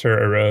hands her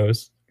a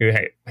rose. He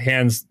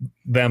hands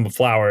them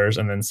flowers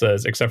and then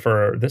says, except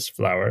for this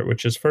flower,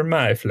 which is for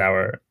my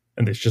flower.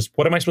 And it's just,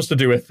 what am I supposed to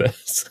do with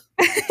this?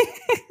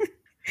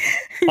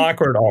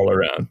 Awkward all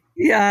around.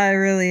 Yeah, it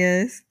really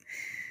is.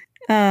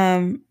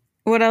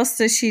 What else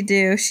does she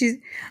do?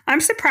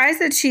 I'm surprised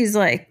that she's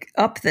like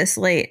up this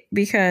late,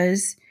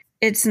 because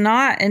it's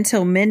not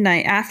until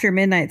midnight, after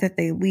midnight, that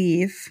they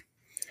leave.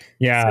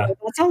 Yeah. So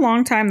that's a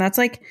long time. That's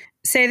like,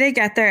 say they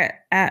get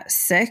there at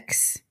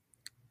 6.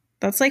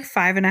 That's like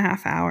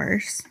 5.5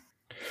 hours.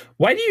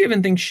 Why do you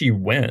even think she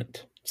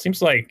went?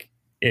 Seems like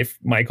if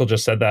Michael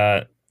just said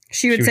that,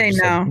 she would say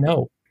no.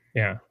 No.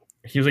 Yeah.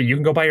 He was like, you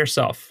can go by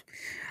yourself.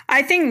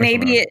 I think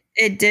maybe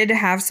it did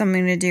have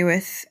something to do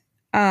with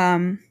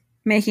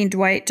making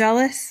Dwight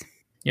jealous.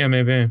 Yeah,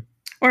 maybe.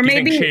 Or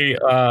maybe she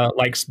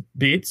likes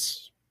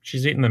beets.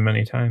 She's eaten them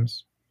many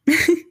times.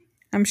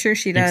 I'm sure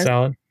she does. Beet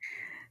salad.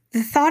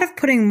 The thought of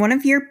putting one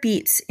of your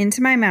beets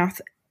into my mouth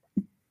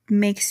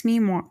makes me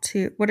want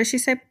to, what does she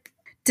say?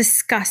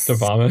 Disgust. To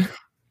vomit.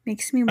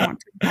 Makes me want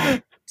to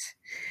vomit.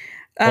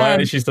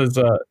 Well, she says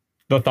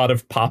the thought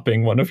of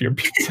popping one of your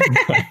beets in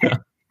my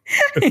mouth.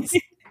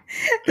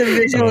 The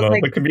visual is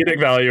like, the comedic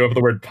value of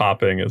the word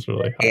popping is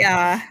really high.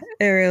 Yeah,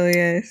 it really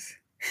is.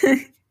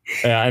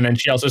 Yeah, and then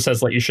she also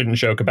says like you shouldn't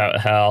joke about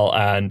hell,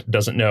 and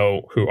doesn't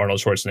know who Arnold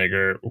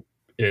Schwarzenegger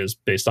is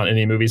based on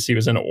any movies he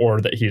was in,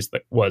 or that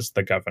was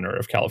the governor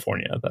of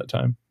California at that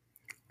time.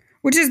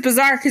 Which is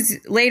bizarre because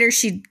later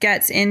she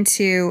gets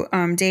into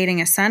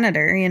dating a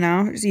senator, you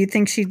know? You'd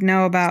think she'd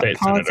know about State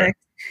politics.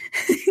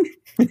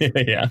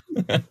 Yeah.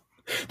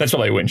 That's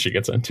probably when she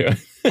gets into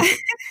it.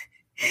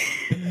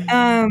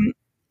 And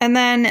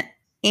then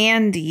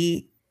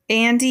Andy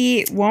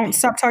won't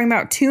stop talking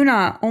about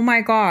tuna. Oh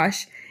my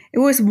gosh. It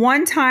was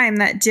one time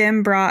that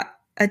Jim brought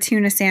a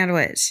tuna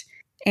sandwich.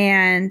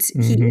 And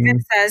he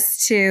even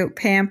says to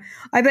Pam,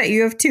 I bet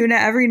you have tuna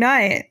every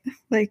night.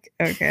 Like,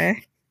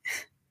 okay.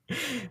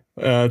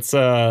 It's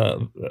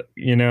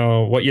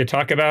what you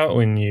talk about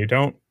when you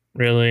don't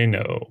really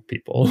know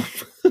people.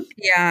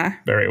 Yeah.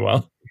 Very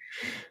well.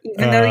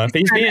 Even though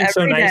he's being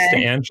so nice to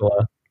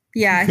Angela.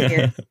 Yeah, he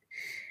is.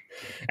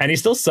 And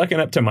he's still sucking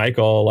up to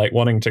Michael, like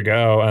wanting to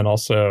go. And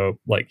also,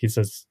 like, he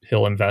says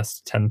he'll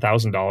invest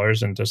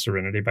 $10,000 into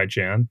Serenity by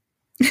Jan.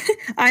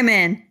 I'm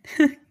in.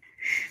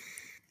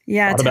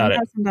 Yeah,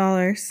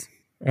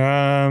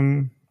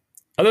 $10,000.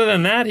 Other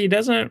than that, he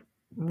doesn't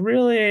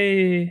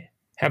really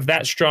have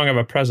that strong of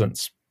a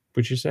presence,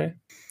 would you say?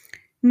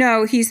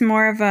 No, he's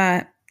more of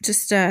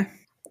just a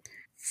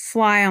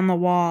fly on the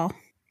wall.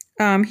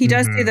 He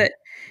does do that.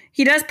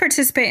 He does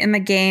participate in the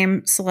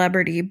game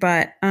Celebrity,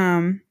 but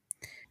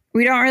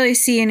we don't really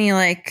see any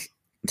like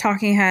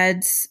talking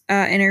heads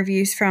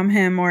interviews from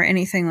him or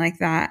anything like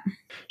that.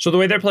 So the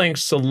way they're playing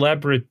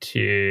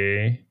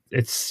Celebrity,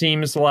 it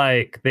seems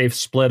like they've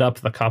split up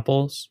the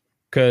couples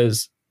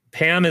because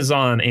Pam is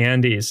on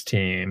Andy's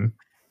team.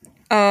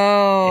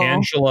 Oh.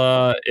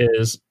 Angela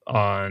is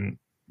on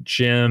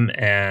Jim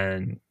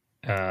and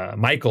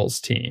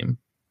Michael's team,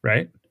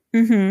 right?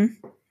 Mm-hmm.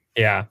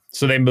 Yeah.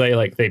 So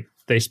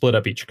they split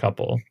up each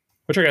couple,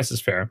 which I guess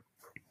is fair.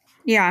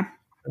 Yeah.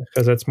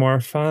 Because it's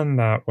more fun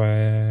that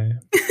way.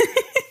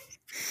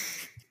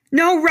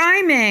 No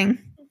rhyming.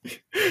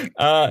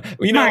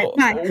 When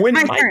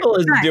Michael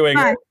is doing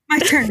it. My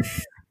turn.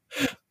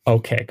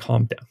 Okay,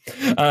 calm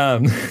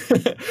down.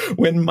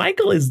 When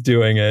Michael is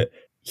doing it,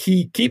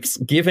 he keeps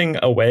giving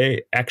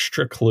away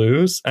extra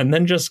clues and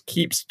then just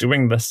keeps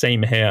doing the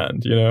same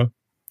hand, you know?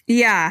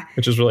 Yeah.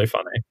 Which is really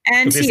funny.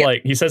 And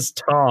he says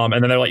Tom,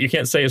 and then they're like, you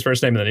can't say his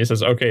first name. And then he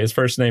says, okay, his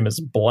first name is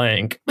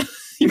blank,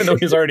 even though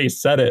he's already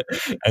said it.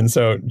 And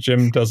so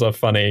Jim does a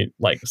funny,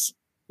 like,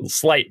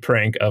 slight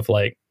prank of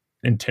like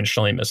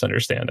intentionally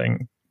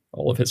misunderstanding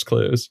all of his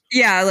clues.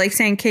 Yeah, like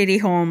saying Katie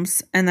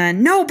Holmes, and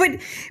then no, but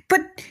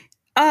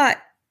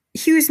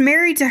he was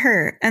married to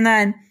her, and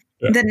then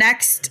the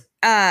next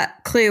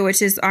clue,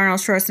 which is Arnold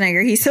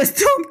Schwarzenegger, he says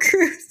Tom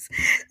Cruise,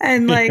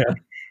 and like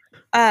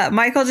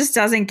Michael just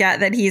doesn't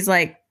get that he's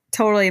like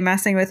totally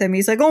messing with him.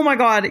 He's like, oh my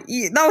god,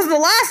 that was the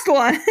last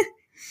one.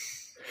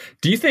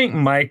 Do you think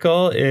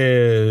Michael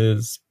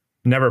is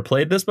never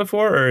played this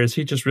before, or is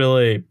he just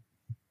really,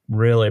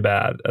 really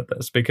bad at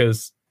this?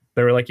 Because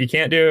they were like, you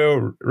can't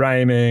do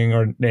rhyming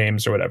or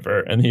names or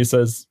whatever. And he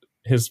says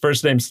his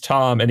first name's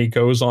Tom and he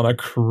goes on a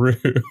cruise.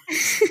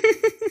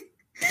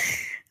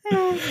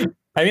 I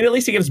mean, at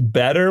least he gives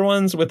better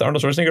ones with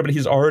Arnold Schwarzenegger, but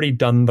he's already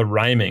done the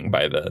rhyming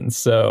by then.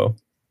 So,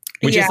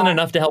 which isn't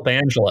enough to help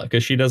Angela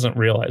because she doesn't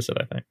realize it,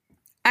 I think.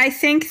 I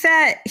think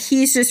that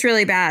he's just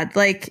really bad.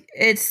 Like,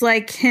 it's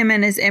like him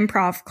in his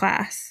improv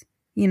class,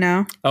 you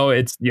know? Oh,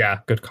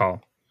 good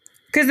call.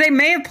 Because they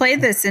may have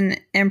played this in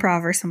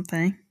improv or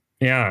something.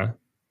 Yeah.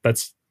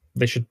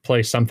 They should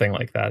play something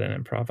like that in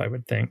improv, I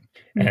would think.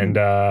 Mm-hmm.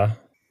 And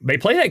they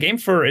play that game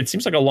for, it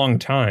seems like a long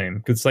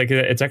time. It's like,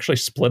 it's actually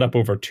split up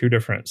over 2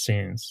 different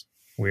scenes.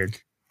 Weird.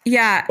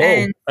 Yeah. Oh,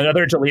 and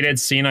another deleted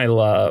scene I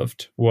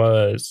loved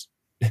was,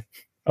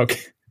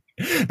 okay.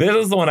 This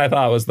is the one I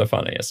thought was the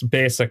funniest.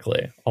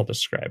 Basically, I'll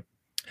describe.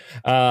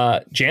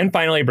 Jan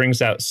finally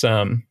brings out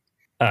some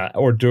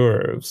hors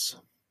d'oeuvres.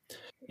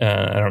 I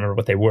don't remember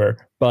what they were,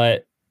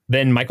 but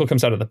then Michael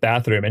comes out of the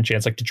bathroom and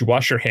Jan's like, did you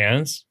wash your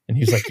hands? And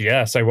he's like,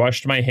 yes, I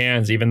washed my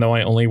hands, even though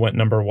I only went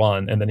number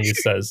 1. And then he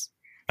says,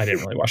 I didn't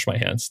really wash my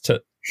hands,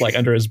 to like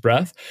under his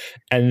breath.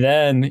 And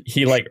then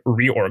he like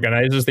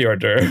reorganizes the hors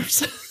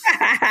d'oeuvres.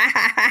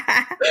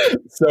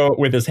 So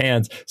with his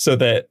hands so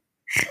that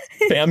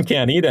Pam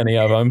can't eat any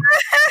of them.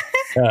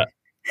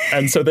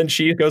 And so then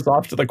she goes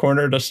off to the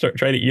corner to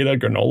try to eat a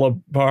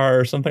granola bar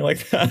or something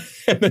like that.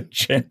 And then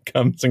Jan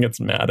comes and gets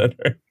mad at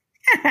her.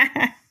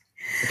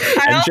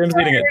 And Jim's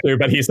eating it too,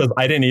 but he says,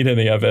 I didn't eat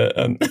any of it,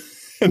 and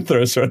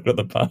throws her under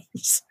the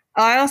bus.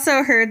 I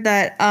also heard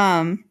that,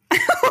 the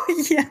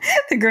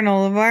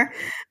granola bar.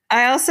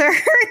 I also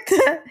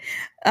heard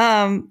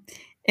that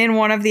in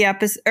one of the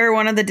episodes, or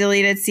one of the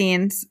deleted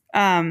scenes,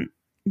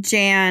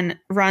 Jan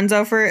runs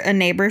over a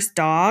neighbor's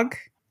dog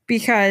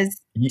because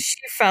she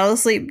fell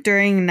asleep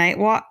during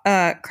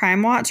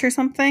crime watch or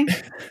something.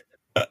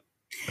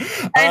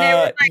 And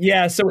it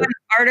was like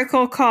an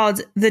article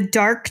called "The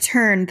Dark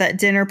Turn That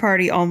Dinner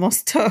Party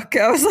Almost Took."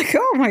 I was like,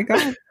 "Oh my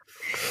god!"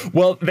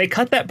 Well, they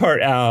cut that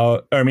part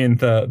out. I mean,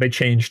 they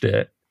changed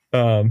it.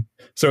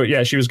 So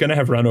yeah, she was going to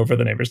have run over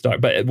the neighbor's dog,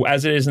 but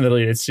as it is in the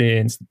deleted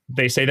scenes,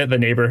 they say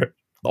that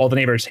all the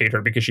neighbors hate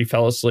her because she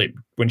fell asleep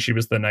when she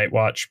was the night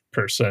watch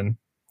person,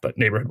 the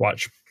neighborhood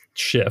watch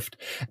shift,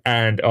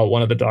 and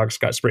one of the dogs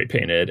got spray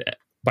painted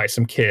by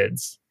some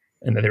kids,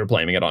 and that they were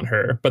blaming it on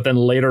her. But then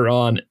later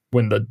on,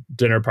 when the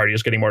dinner party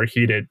is getting more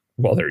heated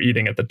while they're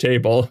eating at the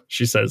table,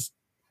 she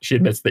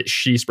admits that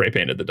she spray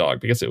painted the dog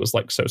because it was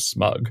like so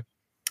smug.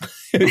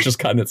 It just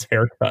gotten its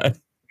hair cut.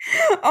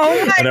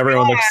 Oh my And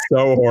everyone God. looks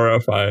so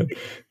horrified.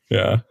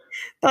 Yeah.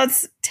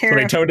 That's So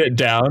terrible. they toned it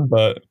down,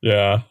 but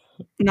yeah.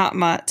 Not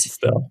much.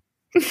 Still.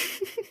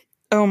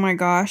 Oh my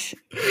gosh.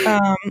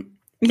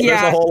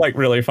 There's a whole like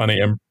really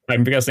funny,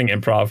 I'm guessing,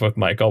 improv with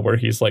Michael where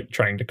he's like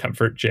trying to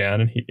comfort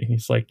Jan, and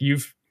he's like,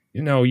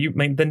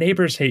 the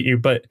neighbors hate you,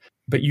 but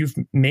you've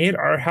made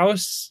our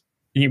house,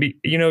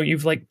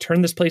 you've like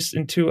turned this place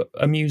into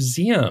a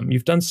museum.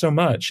 You've done so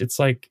much. It's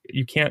like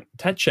you can't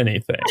touch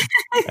anything.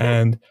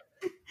 and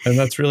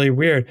that's really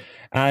weird.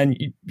 And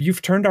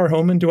you've turned our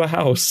home into a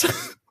house.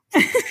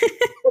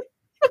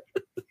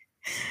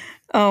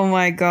 Oh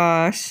my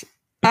gosh.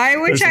 I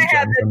wish I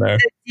had the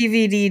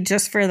DVD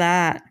just for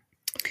that.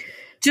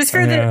 Just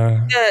for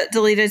the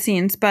deleted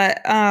scenes,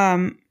 but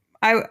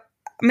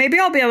maybe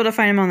I'll be able to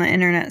find them on the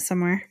internet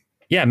somewhere.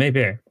 Yeah,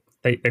 maybe.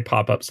 They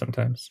pop up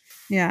sometimes.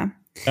 Yeah.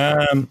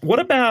 What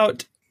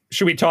about,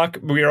 should we talk,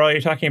 we were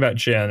already talking about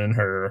Jen and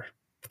her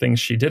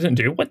things she didn't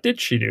do. What did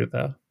she do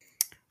though?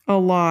 A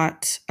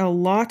lot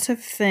of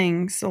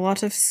things, a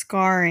lot of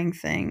scarring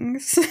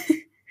things.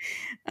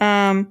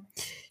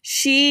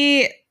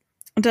 She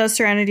does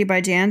Serenity by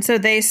Jan. So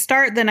they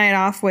start the night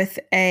off with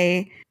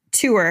a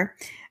tour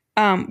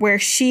where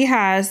she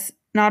has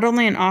not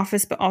only an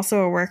office, but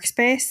also a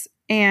workspace.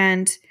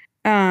 And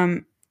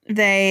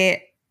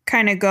they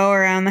kind of go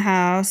around the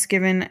house,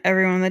 giving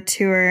everyone the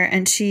tour.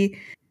 And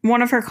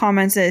one of her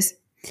comments is,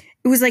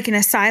 it was like an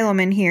asylum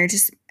in here,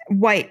 just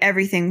white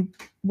everything,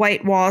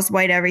 white walls,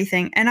 white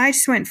everything. And I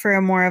just went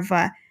for more of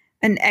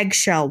an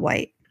eggshell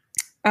white,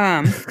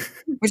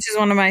 which is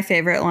one of my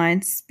favorite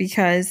lines,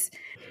 because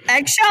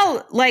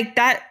eggshell like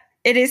that,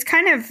 it is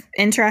kind of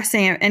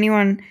interesting.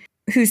 Anyone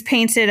who's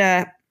painted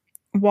a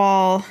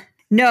wall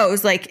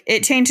knows, like,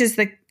 it changes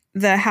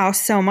the house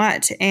so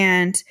much,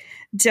 and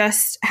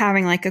just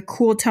having like a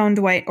cool toned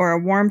white or a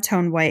warm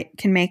toned white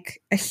can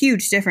make a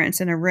huge difference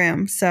in a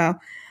room. So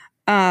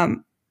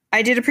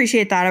I did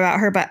appreciate that about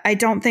her, but I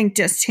don't think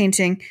just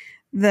changing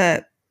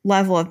the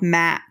level of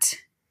matte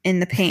in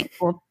the paint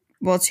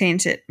will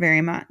change it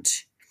very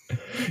much.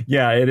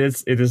 Yeah, it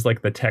is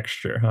like the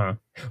texture, huh?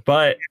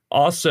 But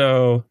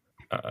also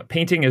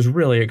painting is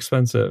really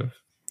expensive.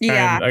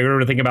 Yeah. And I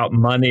remember thinking about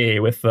money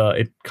with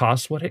it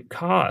costs what it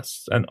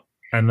costs.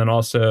 And then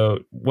also,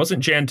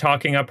 wasn't Jan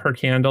talking up her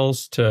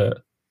candles to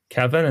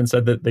Kevin and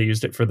said that they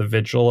used it for the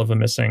vigil of a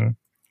missing?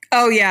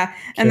 Oh yeah.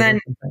 And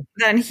then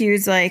he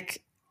was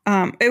like,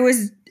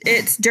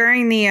 it's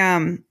during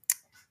the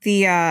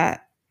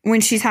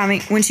when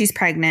she's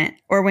pregnant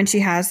or when she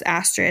has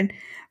Astrid.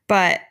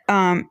 But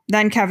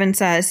then Kevin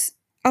says,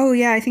 "Oh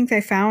yeah, I think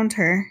they found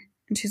her."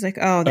 And she's like,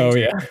 "Oh,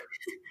 yeah."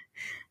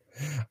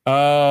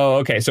 Oh,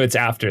 okay. So it's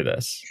after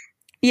this.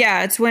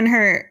 Yeah, it's when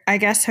her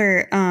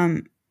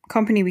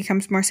company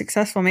becomes more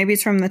successful. Maybe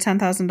it's from the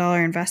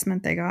 $10,000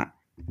 investment they got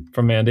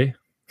from Mandy.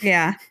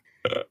 Yeah.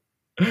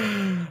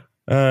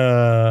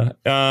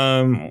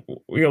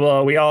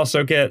 We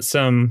also get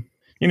some,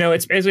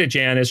 it's basically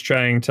Jan is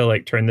trying to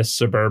like turn this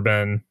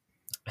suburban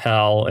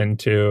hell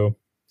into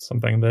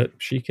something that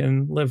she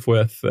can live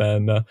with,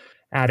 and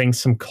adding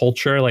some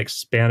culture like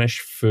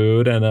Spanish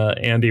food and a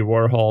Andy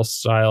Warhol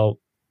style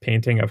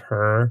painting of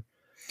her,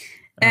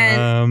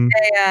 and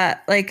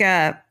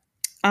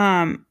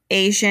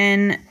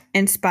Asian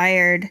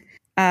inspired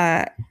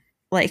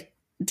like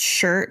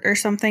shirt or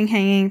something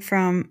hanging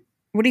from,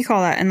 what do you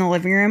call that, in the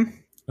living room?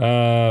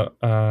 I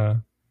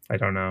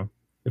don't know.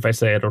 If I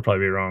say it, it'll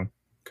probably be wrong.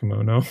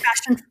 Kimono.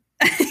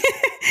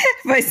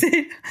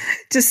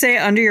 Just say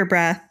it under your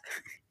breath.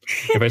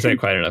 If I say it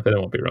quiet enough, then it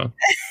won't be wrong.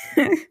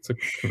 It's a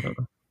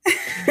kimono.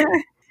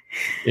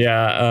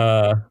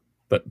 Yeah,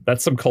 but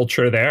that's some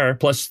culture there.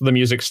 Plus the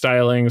music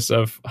stylings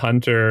of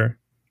Hunter.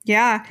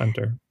 Yeah.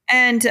 Hunter.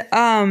 And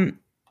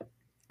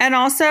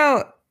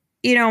also,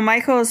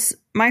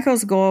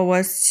 Michael's goal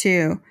was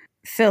to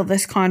fill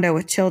this condo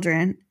with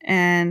children,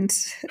 and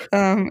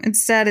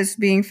instead it's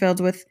being filled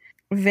with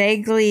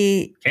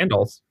vaguely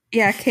candles.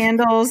 Yeah,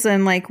 candles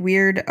and like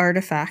weird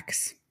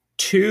artifacts.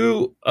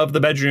 2 of the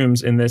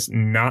bedrooms in this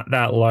not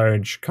that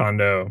large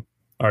condo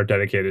are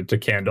dedicated to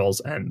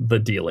candles and the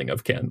dealing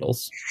of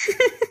candles.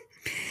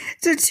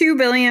 It's a $2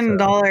 billion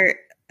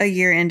a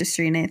year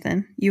industry,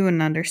 Nathan. You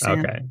wouldn't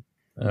understand.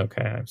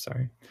 Okay, I'm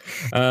sorry.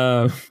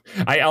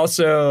 I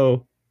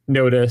also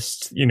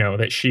noticed,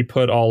 that she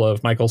put all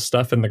of Michael's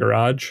stuff in the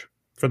garage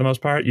for the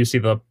most part. You see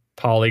the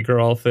Poly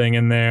Girl thing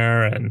in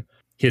there and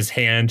his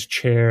hand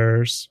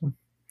chairs,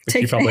 which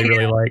he probably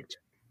really liked.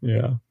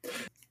 Yeah.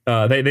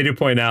 They do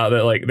point out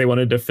that like they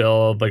wanted to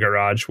fill the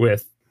garage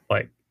with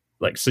like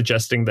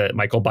suggesting that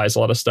Michael buys a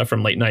lot of stuff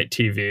from late night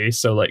TV.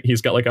 So like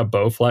he's got like a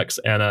Bowflex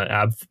and an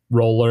ab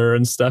roller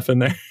and stuff in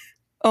there.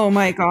 Oh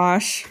my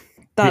gosh.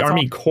 The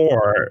Army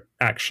Corps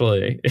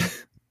actually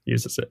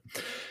uses it.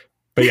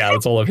 But yeah,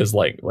 that's all of his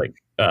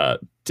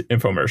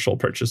infomercial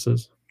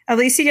purchases. At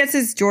least he gets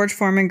his George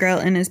Foreman grill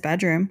in his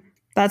bedroom.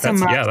 That's a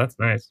must. Yeah, that's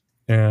nice.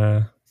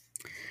 Yeah.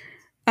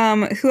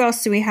 Who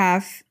else do we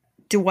have?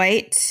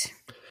 Dwight.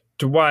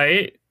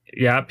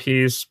 Yep,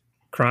 he's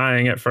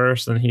crying at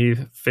first, and he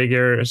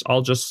figures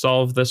I'll just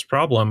solve this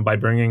problem by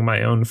bringing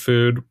my own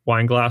food,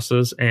 wine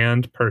glasses,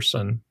 and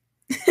person.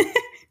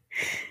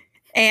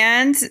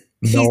 And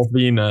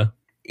Melvina.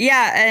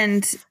 Yeah,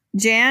 and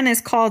Jan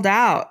is called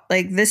out.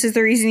 Like, this is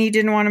the reason you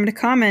didn't want him to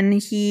come, and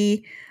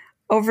he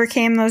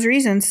overcame those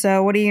reasons.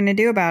 So what are you going to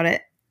do about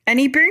it? And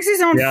he brings his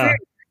own food.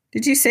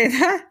 Did you say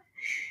that?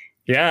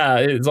 Yeah,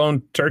 his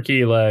own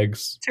turkey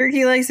legs.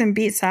 Turkey legs and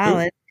beet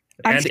salad.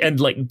 And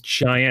like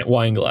giant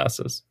wine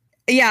glasses.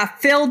 Yeah,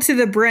 filled to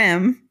the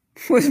brim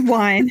with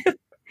wine.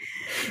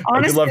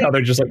 Honestly, I love how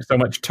they're just like so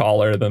much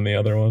taller than the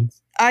other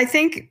ones. I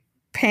think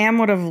Pam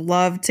would have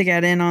loved to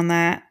get in on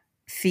that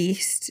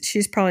feast.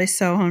 She's probably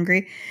so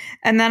hungry.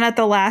 And then at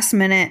the last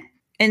minute,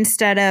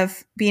 instead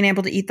of being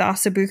able to eat the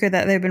ossobuco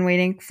that they've been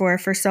waiting for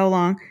so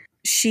long,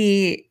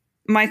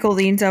 Michael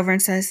leans over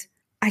and says,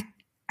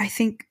 I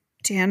think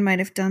Jan might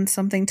have done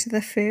something to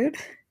the food.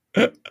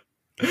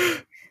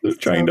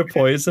 Trying to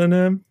poison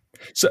him.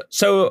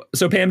 So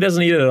Pam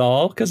doesn't eat it at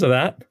all because of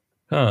that?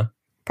 Huh.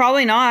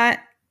 Probably not.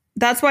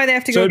 That's why they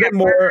have to go get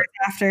more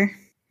after.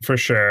 For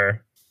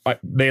sure.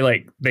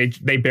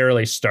 They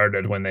barely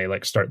started when they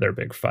start their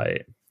big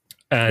fight.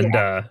 And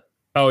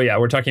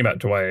we're talking about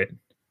Dwight.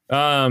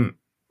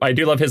 I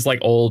do love his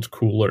old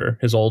cooler,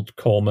 his old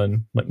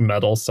Coleman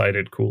metal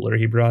sided cooler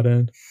he brought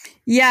in.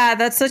 Yeah,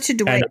 that's such a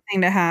Dwight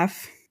thing to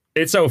have.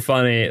 It's so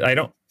funny. I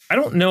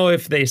don't know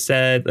if they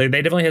said they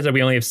definitely said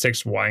we only have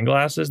 6 wine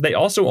glasses. They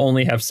also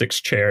only have 6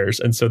 chairs,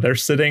 and so they're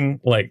sitting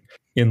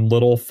in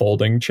little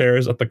folding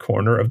chairs at the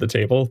corner of the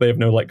table. They have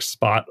no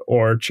spot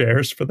or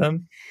chairs for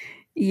them.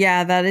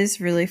 Yeah, that is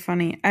really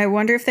funny. I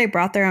wonder if they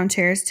brought their own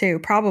chairs too.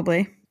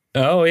 Probably.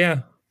 Oh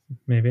yeah,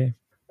 maybe.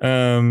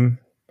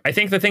 I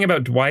think the thing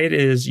about Dwight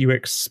is you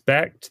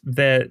expect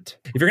that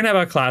if you're gonna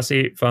have a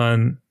classy,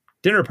 fun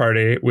dinner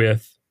party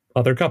with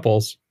other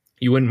couples,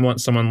 you wouldn't want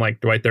someone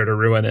like Dwight there to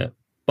ruin it.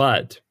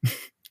 But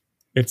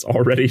it's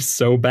already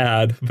so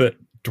bad that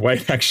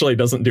Dwight actually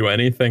doesn't do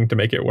anything to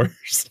make it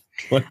worse.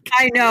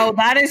 I know.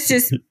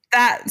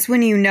 That's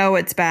when you know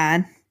it's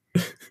bad.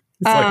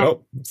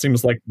 It's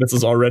seems like this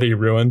is already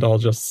ruined. I'll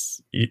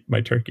just eat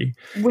my turkey.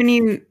 When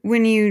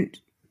you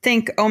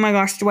think, oh my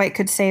gosh, Dwight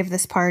could save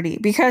this party.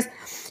 Because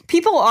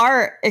people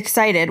are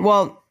excited.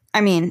 Well, I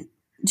mean,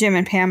 Jim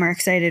and Pam are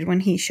excited when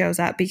he shows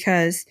up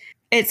because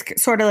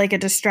it's sort of like a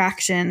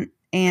distraction.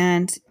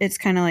 And it's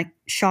kind of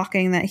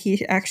shocking that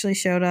he actually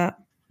showed up.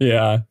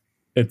 Yeah,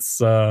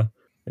 it's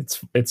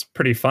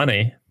pretty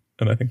funny,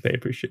 and I think they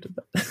appreciated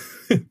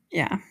that.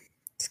 Yeah,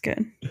 it's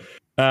good.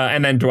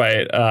 And then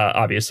Dwight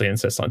obviously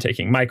insists on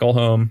taking Michael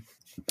home,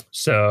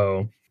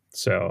 so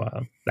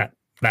that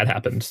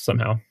happened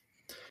somehow.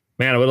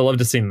 Man, I would have loved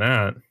to seen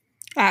that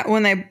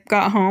when they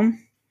got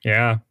home.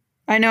 Yeah,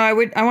 I know. I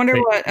wonder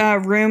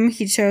what room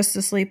he chose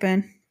to sleep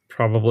in.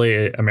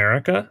 Probably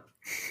America.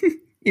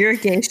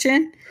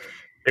 Irrigation.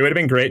 It would have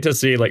been great to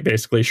see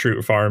basically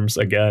Schrute Farms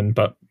again,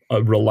 but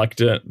a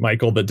reluctant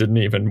Michael that didn't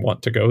even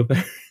want to go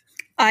there.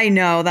 I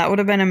know, that would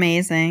have been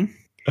amazing.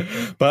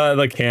 But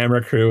the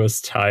camera crew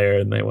was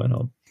tired and they went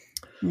home.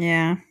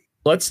 Yeah.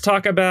 Let's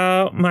talk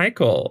about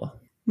Michael.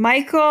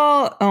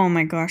 Oh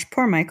my gosh,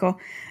 poor Michael.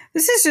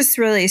 This is just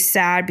really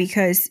sad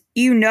because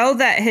you know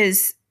that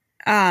his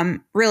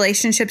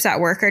relationships at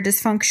work are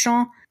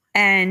dysfunctional.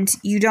 And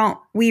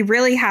we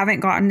really haven't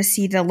gotten to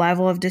see the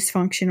level of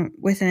dysfunction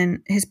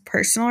within his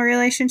personal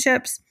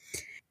relationships.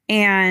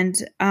 And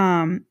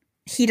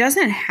he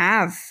doesn't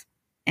have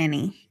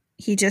any.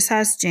 He just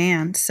has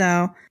Jan.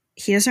 So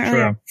he doesn't really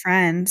have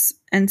friends.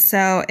 And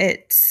so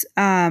it's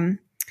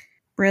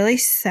really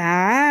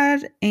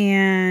sad.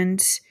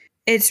 And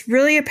it's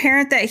really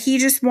apparent that he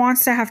just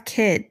wants to have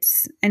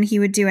kids. And he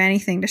would do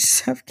anything to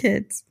just have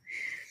kids.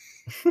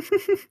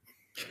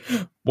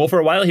 Well, for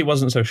a while, he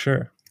wasn't so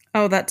sure.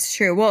 Oh, that's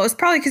true. Well, it was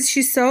probably because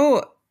she's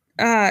so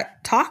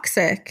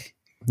toxic.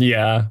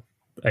 Yeah.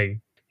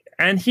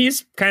 And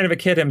he's kind of a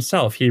kid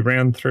himself. He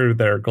ran through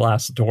their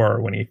glass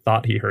door when he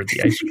thought he heard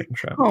the ice cream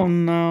truck. Oh,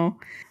 no.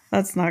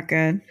 That's not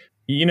good.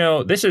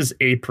 This is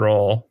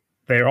April.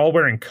 They're all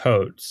wearing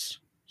coats.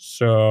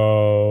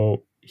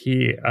 So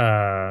he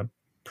I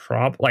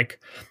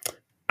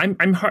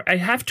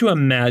have to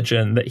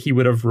imagine that he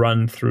would have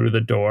run through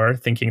the door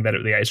thinking that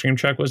the ice cream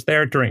truck was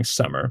there during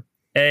summer.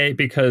 A,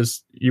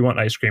 because you want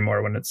ice cream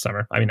more when it's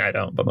summer. I mean, I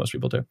don't, but most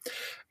people do.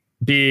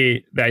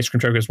 B, the ice cream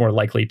truck is more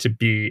likely to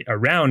be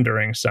around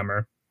during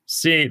summer.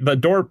 C,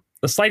 the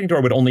sliding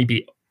door would only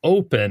be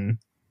open,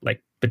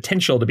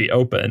 potential to be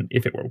open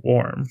if it were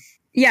warm.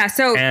 Yeah.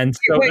 So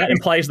that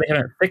implies they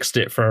haven't fixed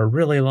it for a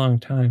really long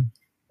time.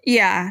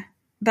 Yeah,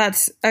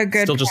 that's a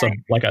good Still just a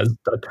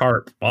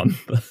tarp on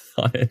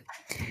it.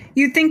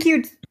 You'd think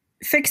you'd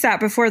fix that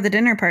before the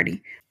dinner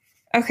party.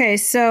 Okay,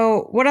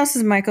 so what else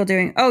is Michael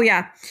doing? Oh,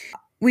 yeah.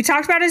 We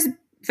talked about his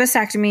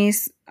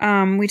vasectomies.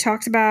 We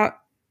talked about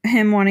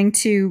him wanting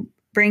to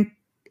bring,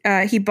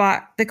 he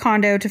bought the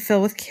condo to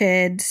fill with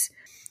kids.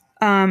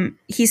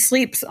 He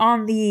sleeps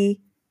on the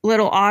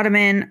little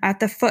ottoman at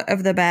the foot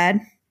of the bed.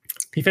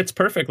 He fits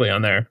perfectly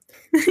on there.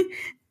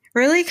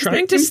 Really?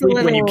 Trying to sleep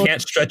when you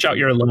can't stretch out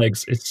your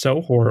legs is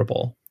so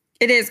horrible.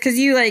 It is, because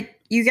you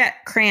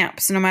get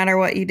cramps no matter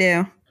what you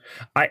do.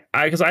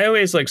 Because I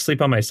always like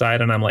sleep on my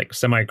side and I'm like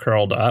semi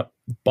curled up.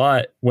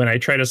 But when I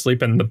try to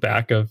sleep in the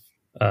back of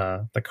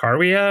the car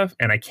we have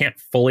and I can't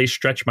fully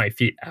stretch my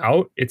feet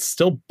out, it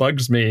still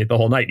bugs me the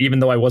whole night, even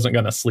though I wasn't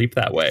going to sleep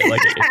that way.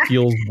 Like it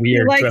feels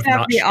weird like to have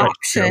not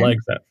stretched your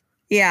legs out.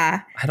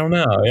 Yeah. I don't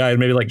know. Yeah,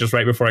 maybe like just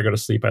right before I go to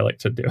sleep, I like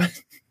to do it.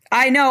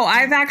 I know.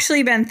 I've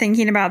actually been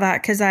thinking about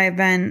that because I've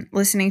been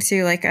listening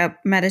to like a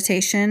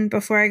meditation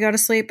before I go to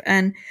sleep.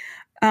 And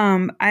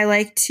I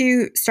like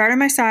to start on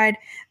my side.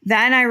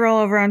 Then I roll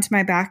over onto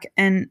my back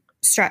and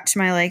stretch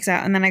my legs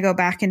out. And then I go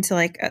back into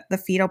like the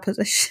fetal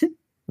position.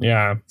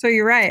 Yeah. So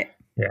you're right.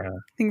 Yeah.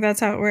 I think that's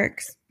how it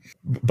works.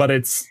 But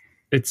it's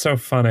so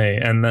funny.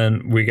 And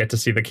then we get to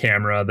see the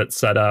camera that's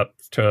set up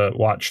to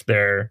watch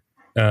their...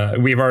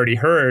 we've already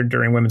heard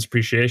during Women's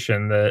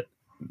Appreciation that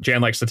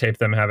Jan likes to tape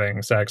them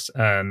having sex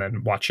and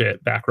then watch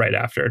it back right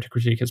after to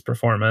critique his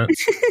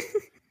performance.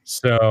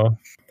 So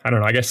I don't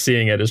know. I guess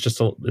seeing it is just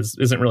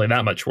isn't really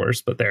that much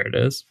worse, but there it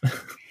is.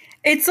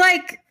 It's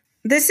like,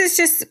 this is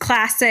just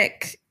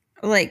classic,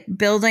 like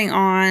building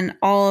on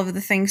all of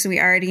the things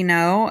we already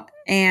know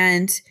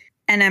and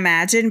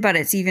imagine, but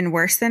it's even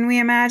worse than we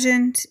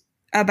imagined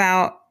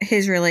about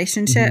his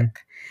relationship.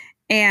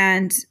 Mm-hmm.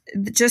 And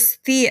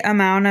just the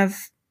amount of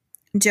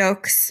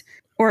jokes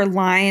or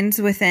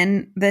lines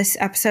within this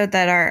episode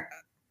that are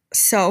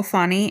so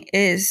funny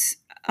is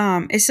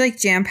it's like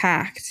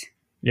jam-packed.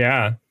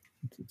 Yeah,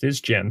 it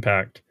is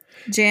jam-packed.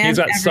 He's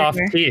got everywhere. soft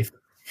teeth.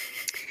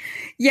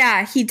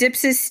 Yeah, he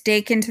dips his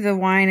steak into the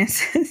wine and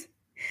says,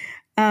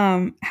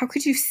 how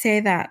could you say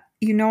that?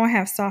 You know I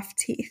have soft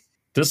teeth.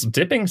 Does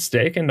dipping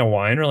steak into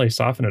wine really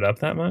soften it up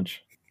that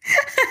much?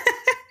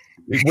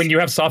 When you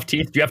have soft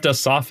teeth, do you have to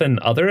soften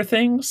other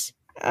things?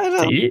 I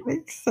don't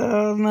think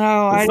so.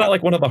 No, it's not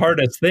like one of the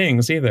hardest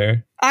things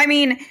either. I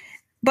mean,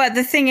 but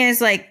the thing is,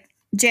 like,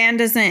 Jan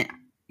doesn't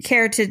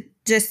care to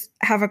just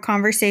have a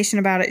conversation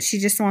about it. She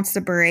just wants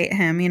to berate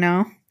him, you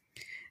know?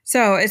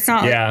 So it's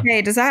not like,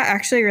 hey, does that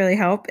actually really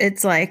help?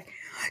 It's like,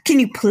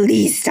 can you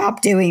please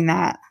stop doing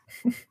that?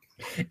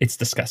 It's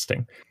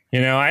disgusting.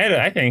 You know,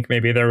 I think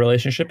maybe their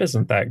relationship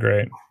isn't that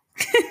great.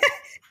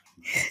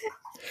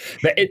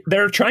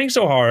 They're trying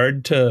so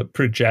hard to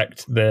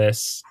project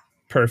this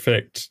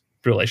perfect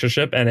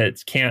relationship and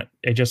it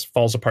just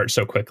falls apart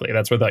so quickly.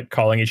 That's where like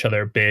calling each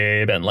other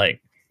babe and like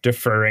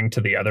deferring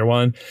to the other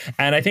one.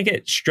 And I think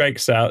it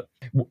strikes out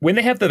when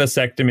they have the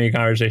vasectomy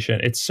conversation.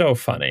 It's so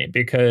funny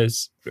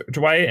because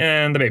Dwight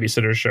and the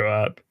babysitter show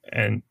up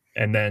and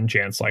then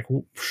Jan's like,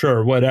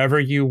 sure, whatever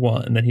you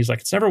want. And then he's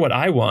like, it's never what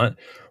I want.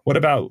 What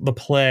about the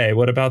play?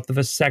 What about the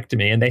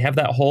vasectomy? And they have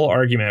that whole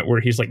argument where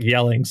he's like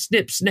yelling,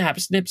 snip, snap,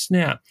 snip,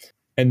 snap.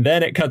 And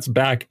then it cuts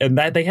back and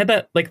that they had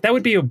that, like, that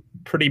would be a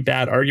pretty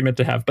bad argument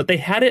to have, but they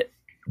had it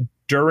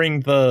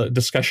during the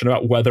discussion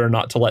about whether or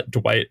not to let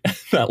Dwight,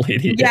 that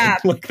lady, in.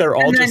 Like they're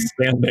all just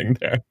standing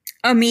there.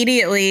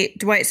 Immediately,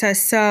 Dwight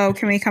says, so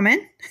can we come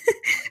in?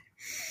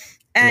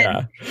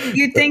 And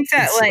you'd think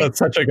that's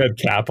such a good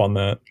cap on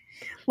that.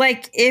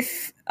 Like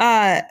if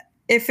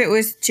it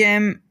was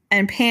Jim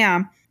and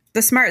Pam,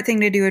 the smart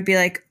thing to do would be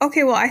like,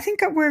 okay, well, I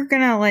think we're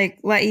going to like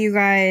let you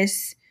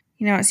guys,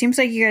 you know, it seems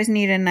like you guys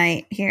need a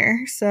night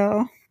here.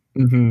 So,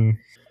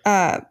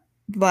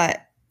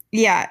 but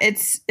yeah,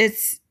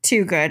 it's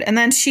too good. And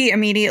then she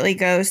immediately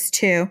goes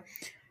to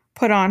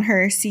put on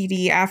her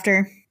CD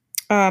after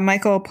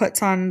Michael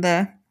puts on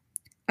the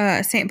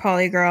St.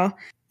 Pauli girl.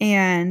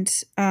 And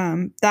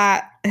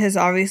that has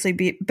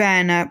obviously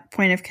been a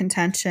point of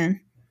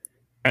contention.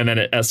 And then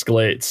it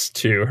escalates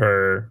to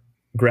her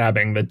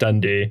grabbing the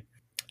Dundee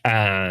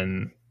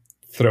and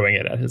throwing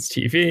it at his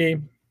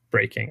TV,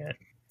 breaking it,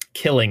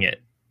 killing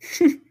it.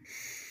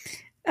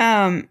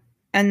 And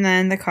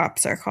then the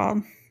cops are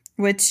called,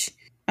 which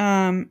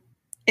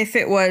if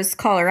it was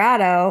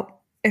Colorado,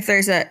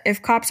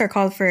 if cops are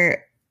called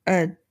for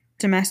a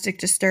domestic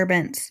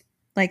disturbance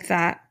like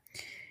that,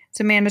 it's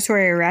a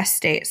mandatory arrest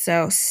state.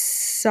 So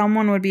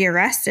someone would be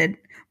arrested,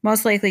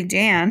 most likely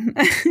Jan.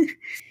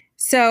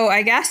 So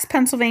I guess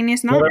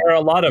Pennsylvania's not. Well, there are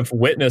a lot of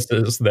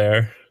witnesses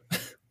there.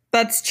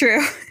 That's true.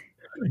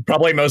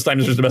 Probably most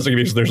times there's domestic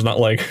abuse. There's not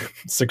like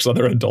 6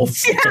 other adults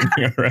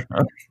standing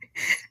around.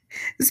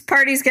 This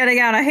party's getting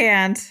out of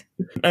hand.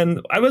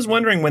 And I was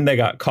wondering when they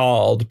got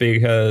called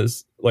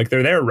because like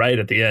they're there right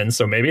at the end.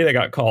 So maybe they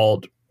got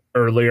called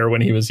earlier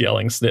when he was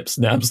yelling snip,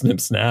 snap, snip,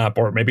 snap,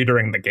 or maybe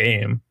during the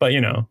game. But, you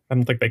know, I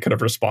don't think they could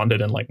have responded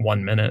in like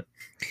 1 minute.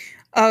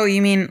 Oh,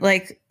 you mean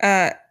like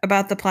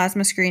about the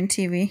plasma screen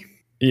TV?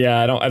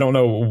 Yeah, I don't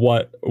know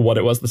what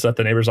it was that set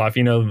the neighbors off.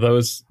 You know,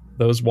 those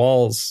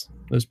walls,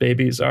 those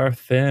babies are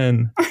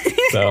thin.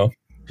 So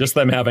Just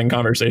them having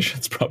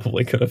conversations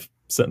probably could have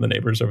sent the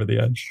neighbors over the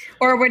edge.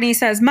 Or when he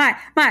says, my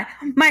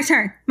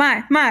turn,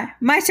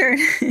 my turn.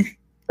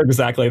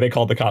 Exactly. They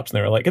called the cops and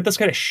they were like, get this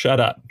guy to shut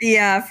up.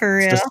 Yeah, for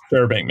real. It's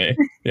disturbing me.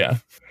 Yeah.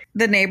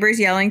 The neighbors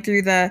yelling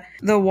through the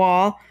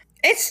wall,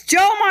 it's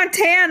Joe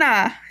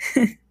Montana.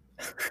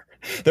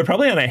 They're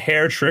probably on a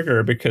hair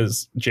trigger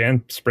because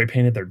Jan spray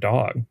painted their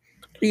dog.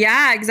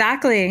 Yeah,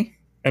 exactly.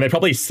 And they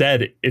probably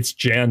said it's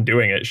Jan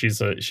doing it.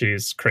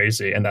 She's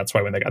crazy. And that's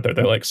why when they got there,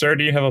 they're like, sir,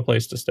 do you have a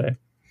place to stay?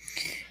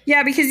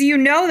 Yeah, because you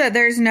know that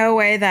there's no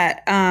way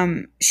that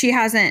she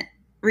hasn't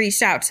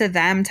reached out to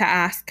them to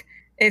ask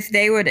if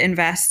they would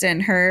invest in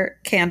her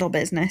candle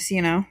business,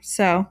 you know?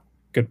 So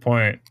good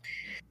point.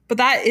 But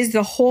that is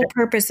the whole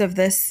purpose of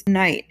this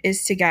night,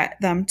 is to get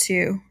them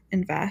to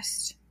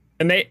invest.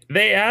 And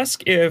they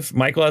ask if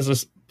Michael has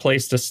a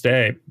place to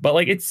stay, but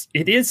like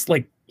it is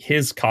like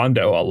his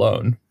condo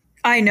alone.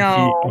 I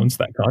know. He owns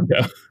that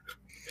condo.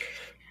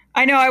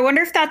 I know. I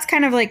wonder if that's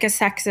kind of like a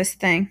sexist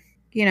thing,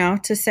 you know,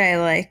 to say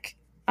like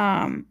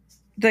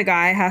the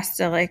guy has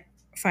to like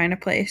find a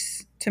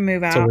place to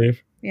move out. To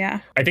leave. Yeah.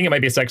 I think it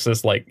might be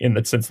sexist, like in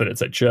the sense that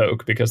it's a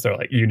joke, because they're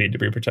like, you need to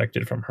be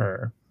protected from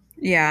her.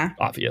 Yeah.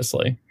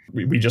 Obviously.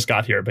 We just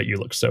got here, but you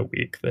look so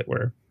weak that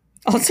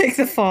I'll take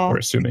the fall. We're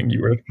assuming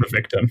you were the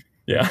victim.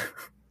 Yeah.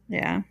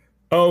 Yeah.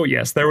 Oh,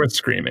 yes. There was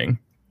screaming.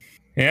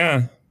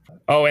 Yeah.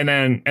 Oh, and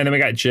then we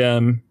got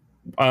Jim.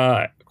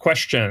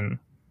 Question.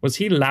 Was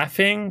he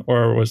laughing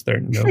or was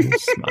there no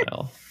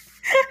smile?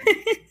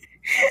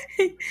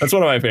 That's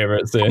one of my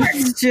favorites.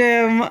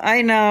 Jim,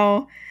 I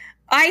know.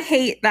 I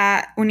hate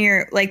that when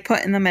you're like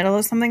put in the middle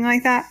of something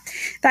like that.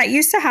 That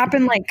used to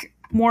happen like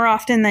more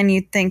often than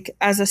you'd think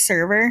as a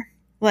server.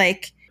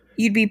 Like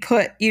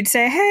you'd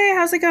say, hey,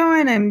 how's it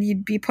going? And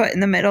you'd be put in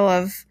the middle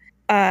of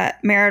a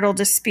marital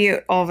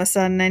dispute all of a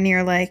sudden. And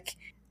you're like,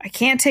 I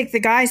can't take the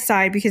guy's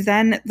side because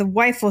then the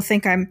wife will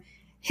think I'm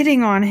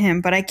hitting on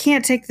him. But I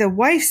can't take the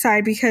wife's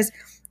side because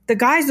the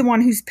guy's the one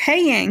who's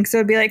paying. So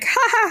it'd be like,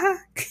 ha ha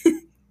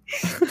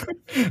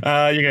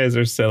ha. You guys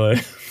are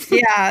silly.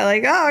 Yeah,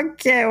 like, oh,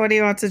 okay, what do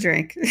you want to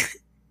drink?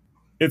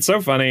 It's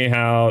so funny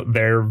how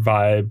their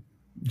vibe,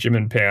 Jim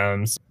and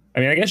Pam's.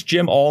 I mean, I guess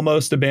Jim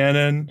almost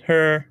abandoned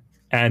her,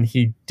 and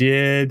he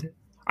did.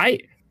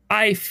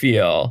 I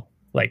feel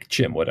like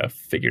Jim would have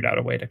figured out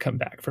a way to come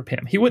back for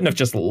Pam. He wouldn't have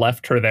just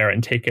left her there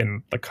and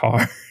taken the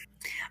car.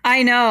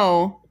 I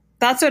know.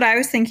 That's what I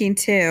was thinking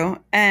too.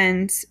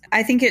 And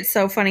I think it's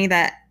so funny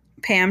that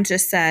Pam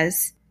just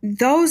says,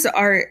 those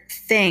are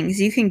things.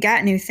 You can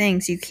get new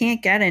things. You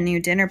can't get a new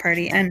dinner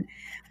party. And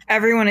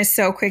everyone is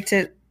so quick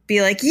to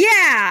be like,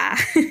 yeah.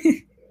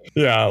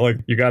 Yeah, like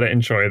you got to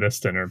enjoy this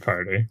dinner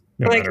party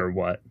no matter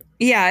what.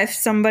 Yeah, if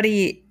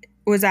somebody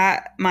was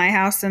at my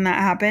house and that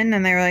happened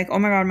and they were like, oh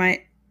my God,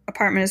 my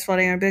apartment is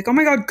flooding, I'd be like, oh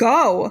my God,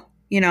 go,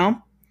 you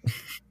know?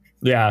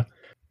 Yeah,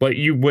 but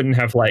you wouldn't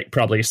have like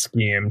probably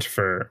schemed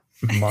for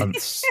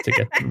months to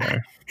get them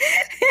there.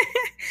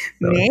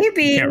 So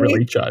maybe. You can't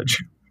really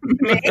judge.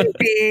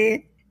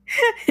 Maybe.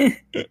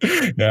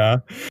 Yeah.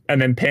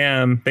 And then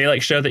Pam, they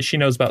like show that she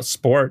knows about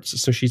sports,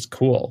 so she's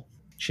cool.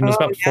 She knows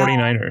about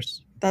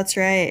 49ers. That's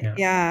right.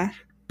 Yeah.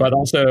 But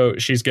also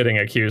she's getting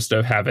accused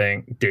of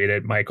having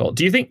dated Michael. What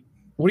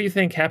do you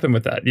think happened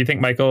with that? Do you think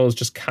Michael is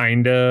just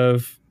kind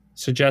of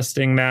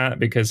suggesting that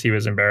because he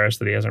was embarrassed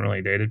that he hasn't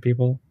really dated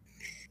people?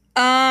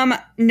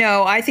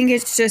 No, I think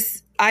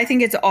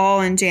it's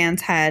all in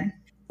Jan's head.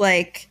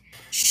 Like,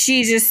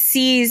 she just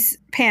sees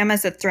Pam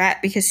as a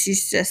threat because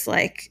she's just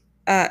like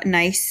a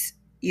nice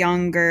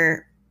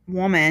younger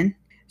woman.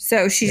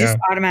 So she just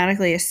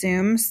automatically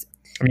assumes.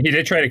 I mean, he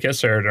did try to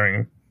kiss her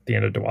during the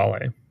end of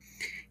Diwali.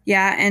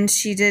 Yeah, and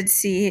she did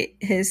see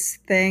his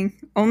thing,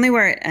 only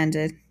where it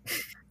ended.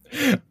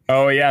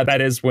 Oh, yeah,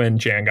 that is when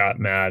Jan got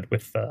mad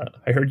with,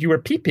 I heard you were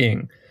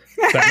peeping.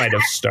 That might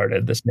have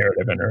started this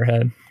narrative in her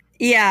head.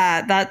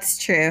 Yeah, that's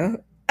true.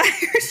 I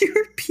heard you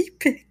were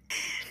peeping.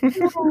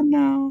 Oh,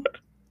 no.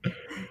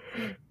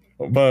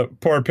 But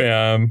poor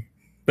Pam.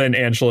 Then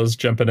Angela's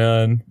jumping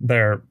in.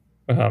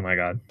 Oh, my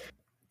God.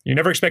 You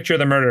never expect you're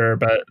the murderer,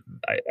 but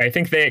I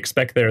think they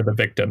expect they're the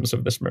victims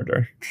of this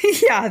murder.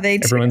 Yeah, they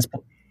do.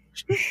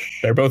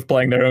 They're both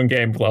playing their own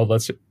game. Well,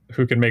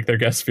 who can make their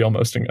guests feel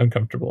most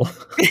uncomfortable.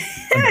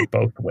 And they're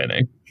both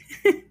winning.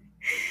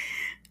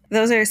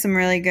 Those are some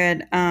really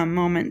good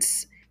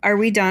moments. Are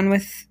we done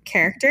with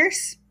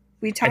characters?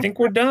 I think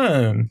we're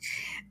done.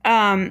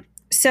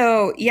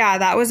 So, yeah,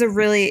 that was a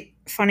really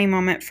funny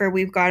moment for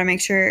We've Got to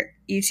Make Sure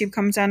YouTube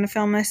comes down to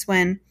film this,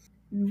 when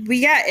we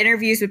get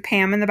interviews with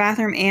Pam in the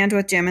bathroom and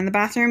with Jim in the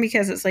bathroom,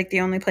 because it's like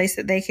the only place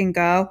that they can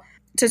go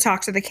to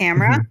talk to the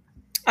camera,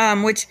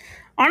 which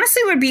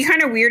honestly would be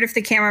kind of weird if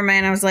the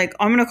cameraman was like,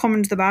 I'm going to come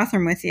into the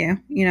bathroom with you,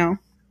 you know?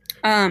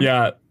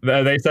 Yeah,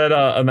 they said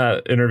on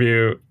that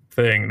interview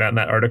thing, that in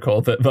that article,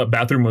 that the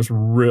bathroom was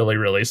really,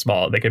 really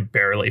small. They could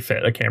barely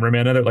fit a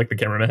cameraman in there. Like the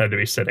cameraman had to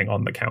be sitting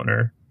on the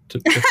counter to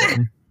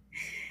film.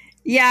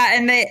 Yeah,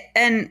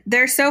 and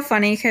they're so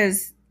funny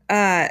because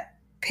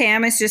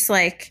Pam is just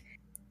like,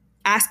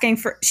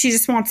 she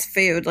just wants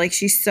food. Like,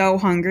 she's so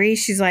hungry.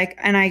 She's like,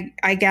 and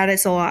I get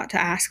it's a lot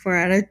to ask for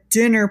at a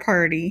dinner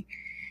party.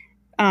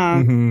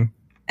 And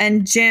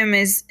Jim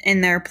is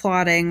in there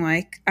plotting,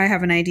 like, I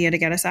have an idea to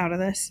get us out of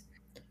this.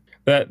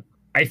 But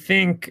I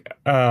think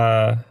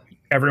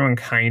everyone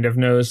kind of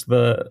knows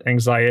the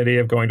anxiety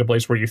of going to a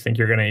place where you think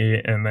you're going to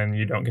eat and then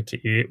you don't get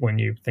to eat when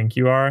you think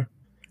you are.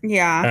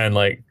 Yeah. And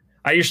like,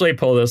 I usually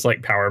pull this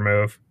like power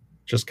move,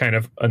 just kind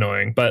of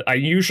annoying, but I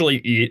usually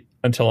eat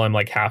until I'm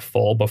like half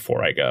full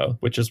before I go,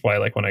 which is why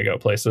like when I go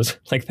places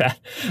like that,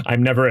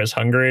 I'm never as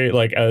hungry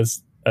like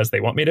as they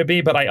want me to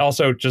be. But I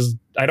also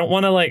I don't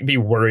want to like be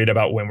worried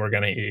about when we're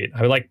going to eat.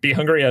 I would like be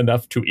hungry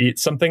enough to eat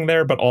something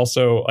there, but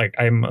also like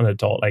I'm an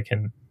adult. I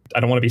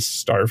don't want to be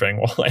starving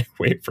while I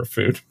wait for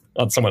food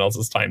on someone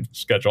else's time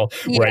schedule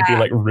where I'd be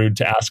like rude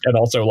to ask and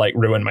also like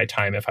ruin my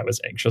time if I was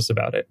anxious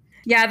about it.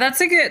 Yeah, that's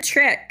a good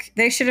trick.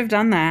 They should have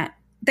done that.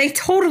 They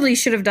totally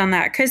should have done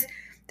that because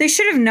they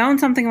should have known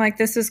something like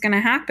this was going to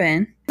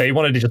happen. They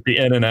wanted to just be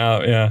in and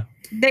out. Yeah.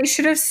 They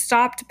should have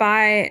stopped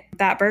by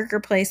that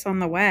burger place on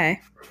the way.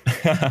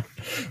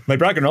 My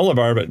brought granola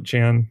bar, but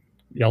Jan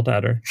yelled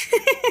at her.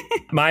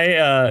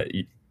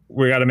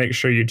 We got to make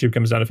sure YouTube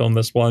comes down to film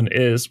this one,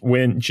 is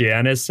when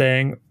Jan is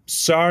saying,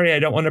 sorry, I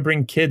don't want to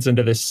bring kids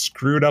into this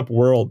screwed up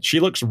world.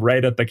 She looks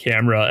right at the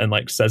camera and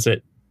like says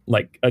it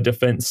like a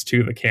defense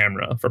to the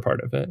camera for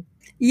part of it.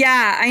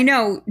 Yeah, I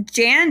know.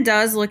 Jan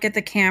does look at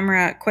the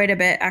camera quite a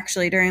bit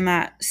actually during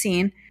that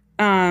scene.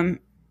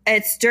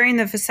 It's during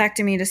the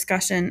vasectomy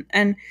discussion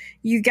and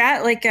you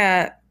get like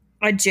a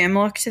Jim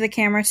look to the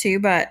camera too,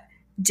 but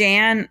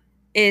Jan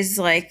is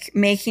like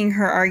making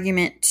her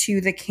argument to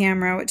the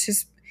camera, which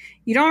is,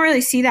 you don't really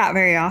see that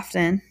very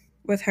often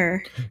with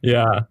her.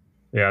 Yeah,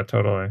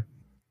 totally.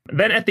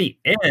 Then at the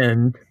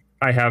end,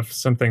 I have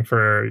something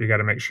for, you got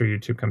to make sure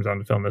YouTube comes on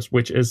to film this,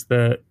 which is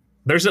that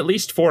there's at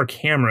least 4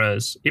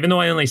 cameras, even though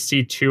I only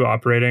see 2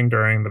 operating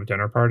during the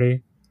dinner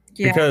party.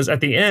 Yeah. Because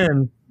at the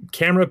end,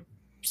 cameras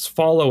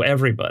follow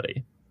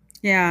everybody.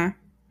 Yeah.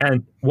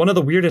 And one of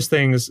the weirdest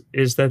things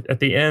is that at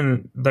the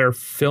end, they're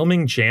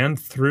filming Jan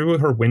through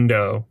her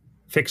window,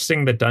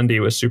 fixing the Dundee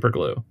with super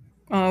glue.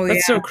 Oh,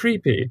 That's so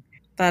creepy.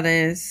 That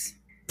is.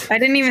 I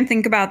didn't even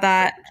think about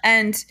that.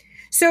 And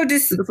so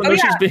she's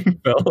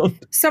being filmed.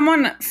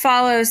 Someone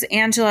follows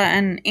Angela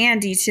and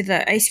Andy to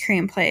the ice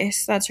cream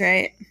place. That's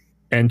right.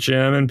 And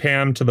Jim and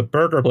Pam to the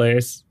burger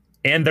place.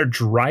 And they're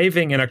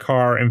driving in a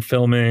car and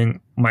filming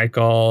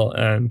Michael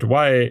and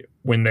Dwight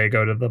when they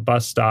go to the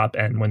bus stop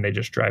and when they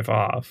just drive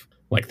off.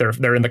 Like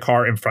they're in the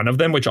car in front of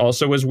them, which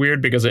also was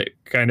weird because it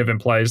kind of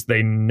implies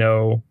they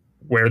know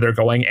where they're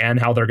going and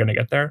how they're going to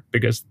get there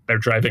because they're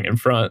driving in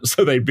front.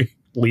 So they'd be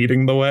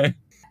leading the way.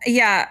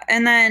 Yeah.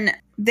 And then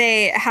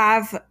they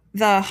have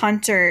the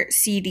Hunter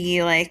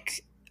CD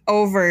like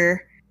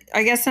over,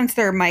 I guess since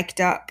they're mic'd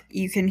up,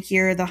 you can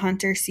hear the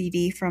Hunter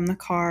CD from the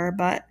car.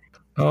 But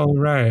oh,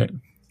 right.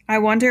 I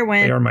wonder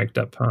when they are mic'd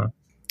up, huh?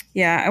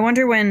 Yeah. I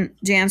wonder when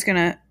Jan's going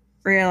to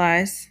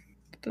realize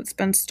that it's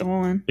been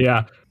stolen.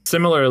 Yeah.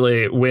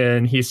 Similarly,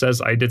 when he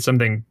says, I did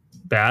something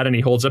bad and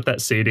he holds up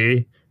that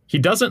CD, he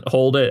doesn't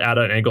hold it at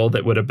an angle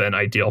that would have been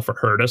ideal for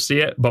her to see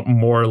it, but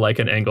more like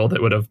an angle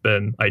that would have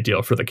been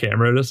ideal for the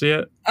camera to see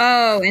it.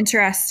 Oh,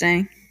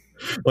 interesting.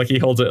 Like he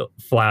holds it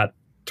flat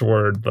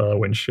toward the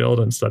windshield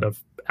instead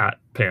of at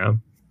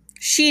Pam.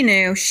 She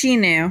knew.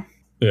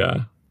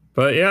 Yeah.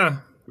 But yeah,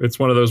 it's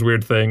one of those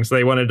weird things.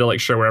 They wanted to like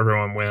show where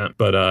everyone went,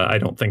 but I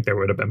don't think there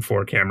would have been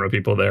 4 camera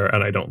people there.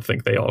 And I don't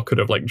think they all could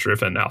have like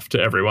driven off to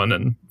everyone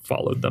and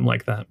followed them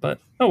like that. But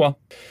oh well.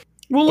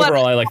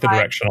 Overall, I like the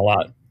direction a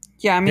lot.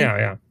 Yeah.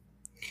 Yeah.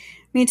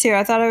 Me too.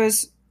 I thought it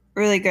was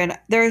really good.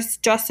 There's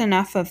just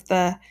enough of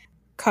the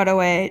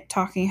cutaway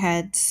talking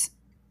heads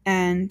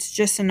and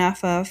just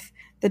enough of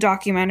the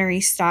documentary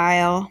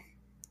style,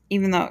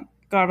 even though it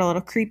got a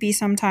little creepy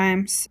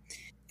sometimes.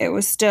 It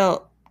was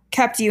still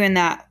kept you in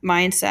that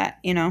mindset,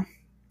 you know?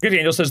 Good.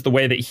 Angel says the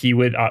way that he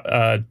would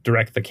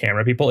direct the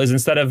camera people is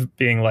instead of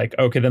being like,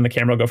 okay, then the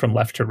camera will go from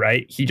left to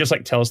right. He just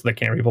like tells the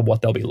camera people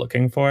what they'll be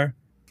looking for.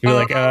 You're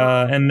like,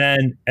 and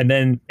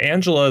then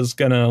Angela's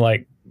gonna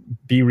like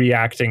be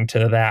reacting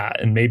to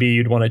that, and maybe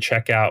you'd want to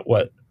check out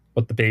what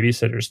the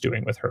babysitter's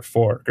doing with her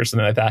fork or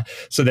something like that,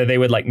 so that they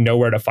would like know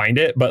where to find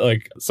it. But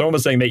like someone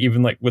was saying they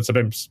even like would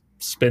sometimes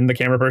spin the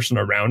camera person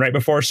around right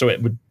before, so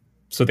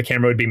the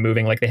camera would be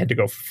moving like they had to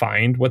go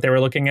find what they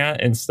were looking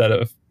at instead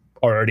of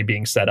already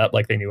being set up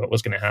like they knew what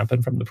was going to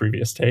happen from the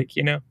previous take,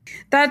 you know?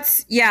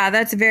 That's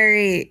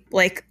very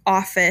like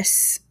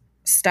Office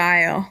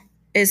style.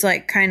 Is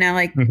like kind of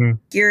like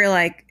you're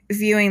like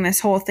viewing this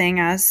whole thing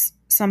as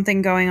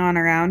something going on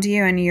around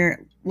you and you're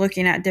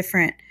looking at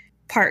different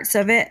parts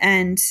of it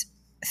and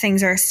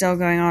things are still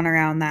going on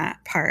around that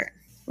part,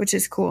 which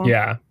is cool.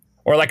 Yeah.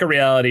 Or like a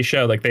reality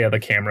show, like they have the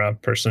camera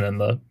person and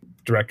the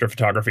director of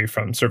photography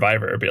from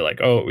Survivor be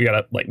like, oh, we got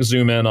to like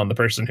zoom in on the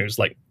person who's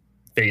like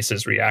face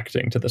is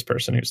reacting to this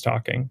person who's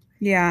talking.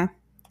 Yeah.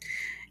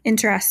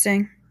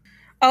 Interesting.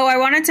 Oh, I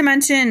wanted to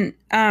mention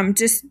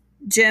just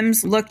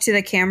Jim's look to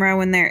the camera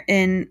when they're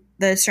in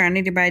the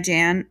Serenity by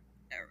Jan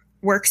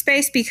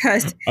workspace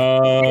because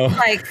Oh.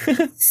 like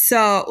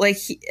so like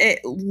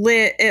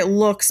it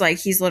looks like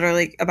he's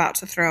literally about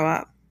to throw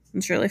up.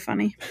 It's really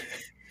funny.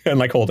 And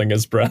like holding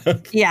his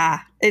breath. Yeah,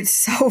 it's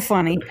so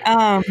funny.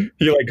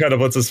 He like kind of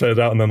lets his head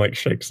out and then like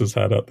shakes his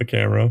head at the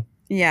camera.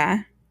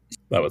 Yeah.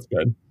 That was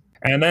good.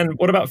 And then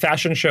what about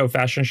fashion show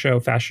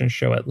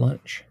at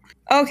lunch?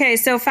 Okay,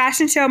 so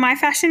fashion show. My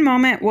fashion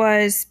moment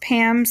was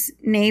Pam's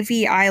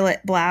navy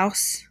eyelet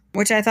blouse,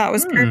 which I thought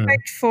was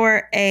perfect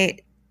for a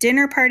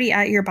dinner party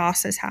at your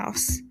boss's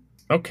house.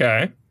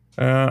 Okay.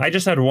 I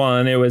just had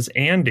one. It was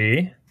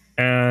Andy.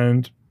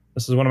 And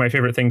this is one of my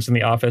favorite things in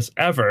the office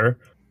ever.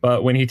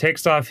 But when he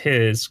takes off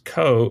his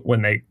coat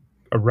when they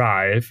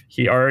arrive,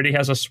 he already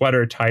has a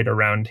sweater tied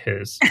around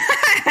his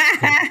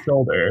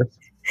shoulders.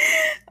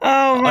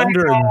 Oh my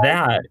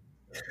God.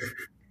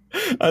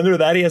 Under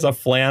that, he has a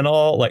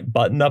flannel, like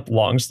button-up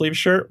long sleeve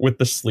shirt with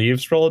the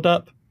sleeves rolled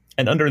up.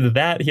 And under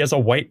that, he has a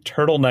white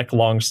turtleneck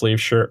long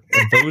sleeve shirt.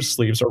 And those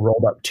sleeves are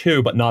rolled up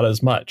too, but not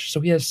as much. So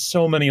he has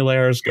so many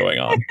layers going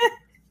on.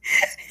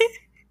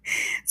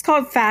 It's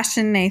called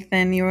fashion,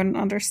 Nathan. You wouldn't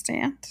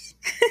understand.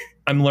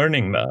 I'm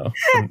learning, though.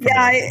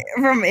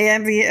 From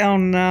Andy. Oh,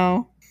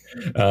 no.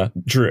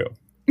 Drew.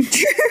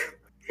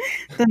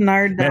 The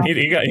nerd. Man,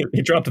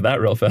 he dropped that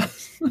real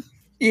fast.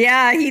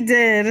 Yeah, he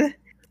did.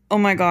 Oh,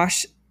 my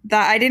gosh.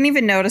 I didn't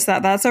even notice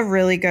that. That's a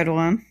really good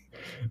one.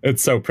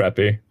 It's so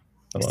preppy.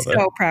 I love it.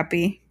 So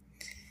preppy.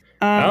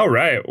 All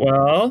right.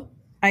 Well,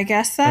 I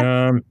guess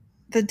that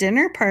the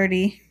dinner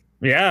party.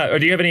 Yeah. Or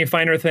do you have any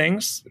finer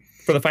things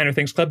for the Finer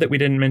Things Club that we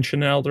didn't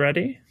mention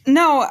already?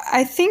 No,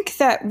 I think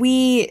that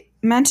we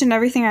mentioned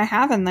everything I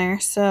have in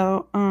there.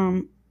 So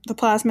the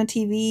plasma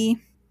TV.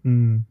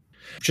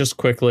 Just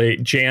quickly,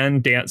 Jan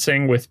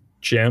dancing with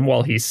Jim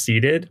while he's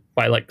seated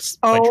by by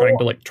trying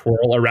to like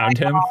twirl around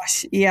him.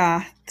 Gosh.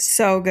 Yeah.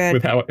 So good.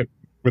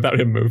 Without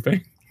him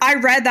moving. I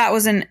read that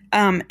was an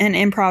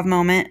improv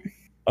moment.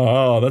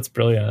 Oh, that's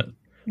brilliant.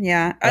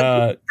 Yeah.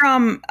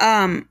 From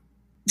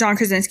John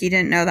Krasinski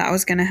didn't know that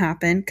was going to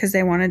happen because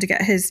they wanted to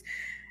get his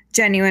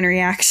genuine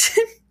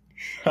reaction.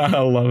 I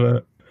love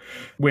it.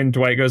 When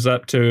Dwight goes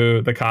up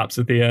to the cops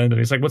at the end and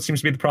he's like, "What seems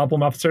to be the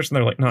problem, officers?" And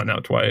they're like, "Not now,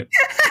 Dwight."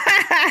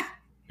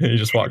 And he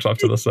just walks off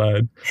to the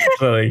side.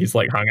 So he's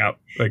like hung out.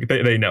 Like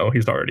they know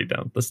he's already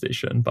down at the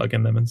station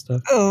bugging them and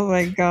stuff. Oh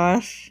my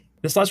gosh.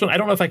 This last one, I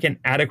don't know if I can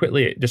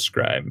adequately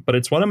describe, but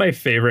it's one of my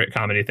favorite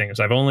comedy things.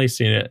 I've only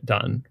seen it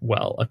done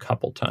well a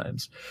couple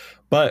times.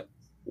 But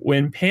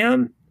when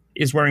Pam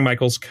is wearing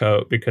Michael's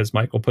coat because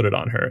Michael put it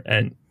on her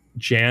and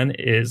Jan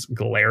is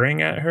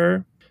glaring at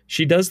her,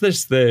 she does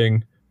this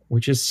thing,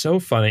 which is so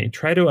funny.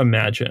 Try to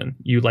imagine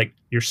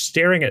you're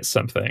staring at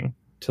something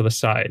to the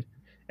side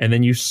and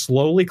then you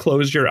slowly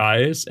close your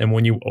eyes. And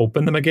when you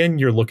open them again,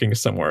 you're looking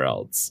somewhere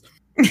else.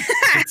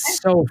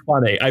 It's so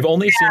funny. I've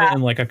only seen it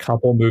in like a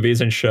couple movies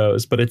and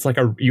shows, but it's like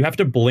you have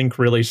to blink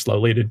really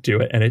slowly to do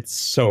it. And it's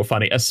so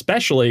funny,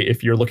 especially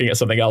if you're looking at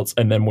something else.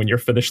 And then when you're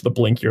finished the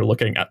blink, you're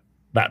looking at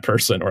that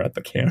person or at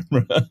the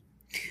camera.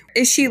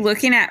 Is she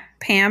looking at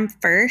Pam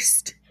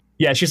first?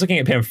 Yeah, she's looking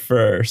at Pam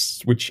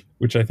first, which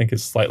I think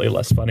is slightly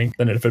less funny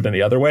than if it had been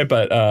the other way.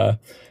 But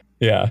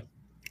yeah,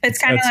 it's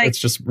kind of like it's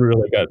just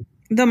really good.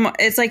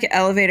 It's like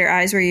elevator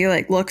eyes where you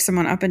like look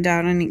someone up and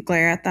down and you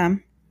glare at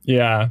them.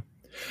 Yeah.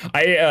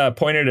 I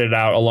pointed it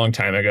out a long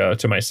time ago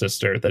to my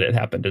sister that it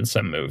happened in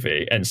some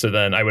movie. And so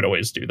then I would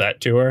always do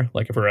that to her.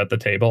 Like if we were at the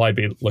table, I'd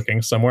be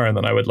looking somewhere and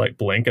then I would like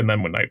blink. And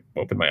then when I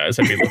opened my eyes,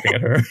 I'd be looking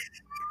at her.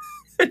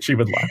 And she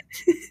would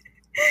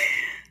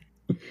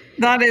laugh.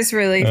 That is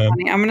really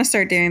funny. I'm going to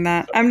start doing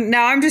that.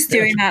 I'm just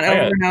doing that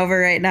over and over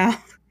right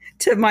now.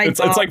 To my it's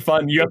like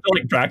fun. You have to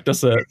like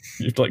practice it.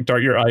 You have to like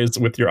dart your eyes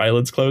with your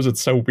eyelids closed.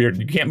 It's so weird.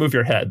 You can't move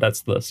your head.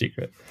 That's the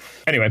secret.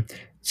 Anyway,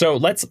 so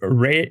let's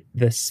rate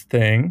this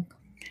thing.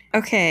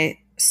 Okay,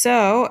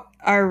 so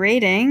our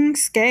rating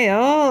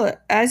scale,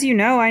 as you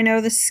know, I know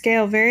the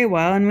scale very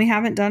well, and we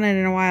haven't done it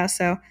in a while,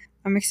 so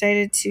I'm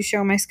excited to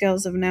show my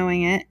skills of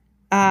knowing it.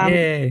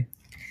 Yay.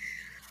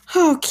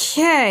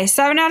 Okay,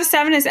 7 out of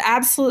 7 is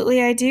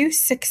absolutely I do.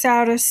 6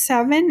 out of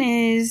 7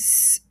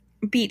 is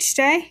beach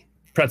day.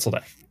 Pretzel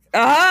day.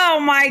 Oh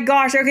my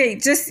gosh.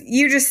 Okay,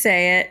 you just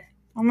say it.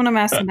 I'm going to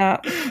mess it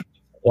up.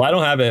 Well, I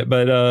don't have it,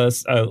 but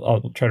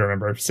I'll try to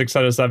remember. 6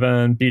 out of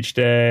 7, beach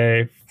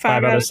day.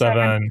 5 out of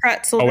 7,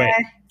 pretzel day.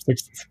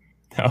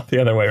 The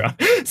other way around.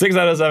 6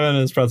 out of 7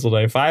 is pretzel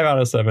day. 5 out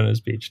of 7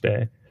 is beach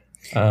day.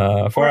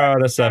 4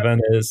 out of 7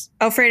 is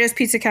Alfredo's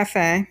Pizza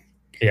Cafe.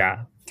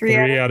 Yeah.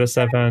 3 out of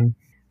 7.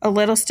 A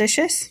Little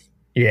Stitious.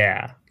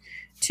 Yeah.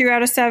 2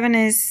 out of 7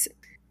 is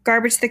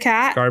Garbage the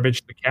Cat.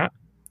 Garbage the Cat.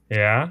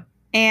 Yeah.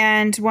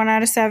 And 1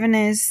 out of 7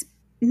 is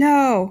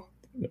No.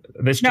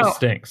 This just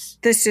stinks.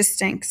 This just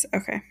stinks.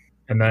 Okay.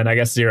 And then I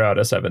guess 0 out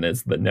of 7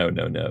 is the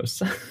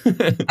no-no-nos.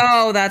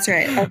 Oh, that's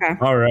right. Okay.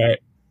 All right.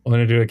 I'm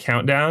going to do a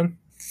countdown.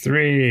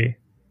 3,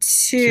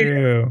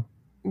 2,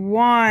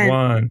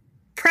 1.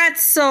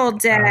 Pretzel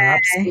day.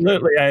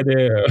 Absolutely, I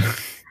do.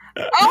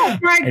 Oh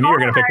my god! I knew you were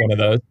going to pick one of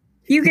those.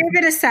 You gave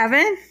it a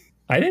 7?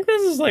 I think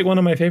this is like one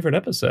of my favorite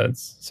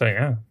episodes. So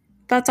yeah.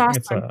 That's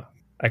awesome.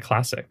 a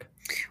classic.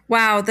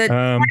 Wow, the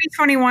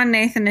 2021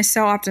 Nathan is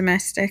so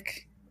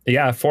optimistic.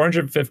 Yeah,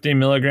 450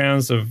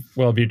 milligrams of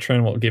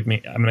Wellbutrin will give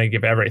me, I'm going to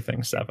give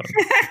everything 7.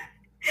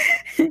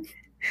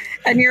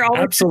 And you're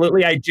always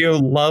absolutely, I do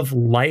love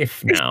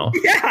life now.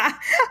 Yeah.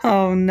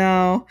 Oh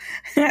no.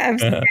 I'm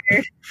scared.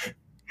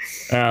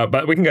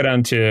 But we can go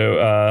down to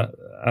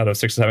out of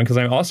 6 to 7 because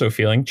I'm also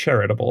feeling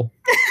charitable.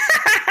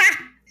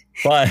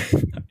 But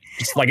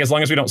just like as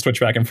long as we don't switch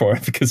back and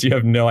forth, because you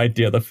have no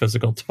idea the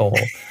physical toll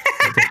it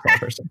takes on a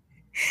person.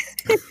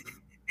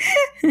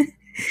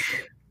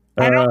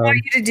 I don't want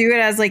you to do it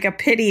as like a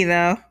pity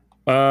though.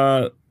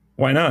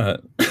 Why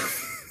not?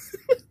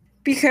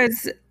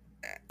 Because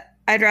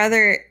I'd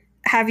rather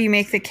have you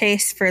make the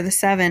case for the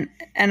 7,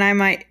 and I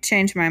might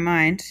change my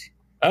mind.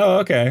 Oh,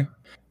 okay.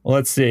 Well,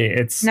 let's see.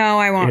 No,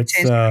 I won't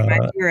change my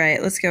mind. You're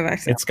right. Let's go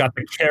back to it's got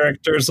the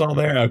characters all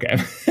there. Okay.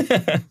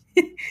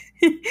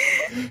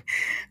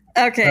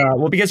 Okay.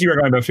 Well, because you were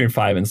going between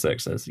 5 and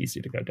 6, so it's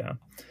easy to go down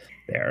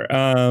there.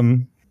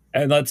 And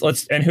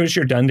and who's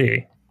your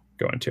Dundee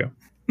going to?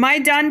 My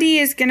Dundee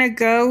is gonna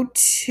go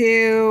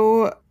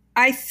to,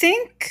 I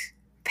think,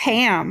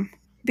 Pam,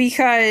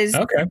 because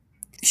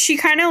she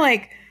kind of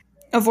like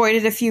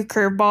avoided a few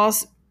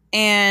curveballs,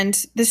 and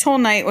this whole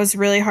night was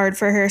really hard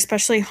for her,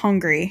 especially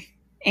hungry.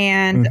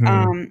 And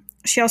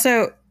she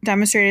also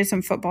demonstrated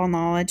some football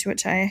knowledge,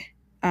 which I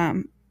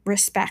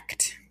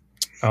respect.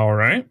 All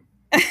right.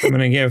 I'm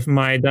going to give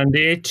my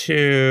Dundee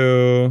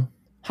to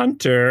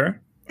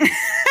Hunter.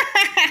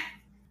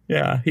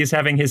 Yeah, he's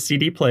having his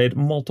CD played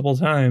multiple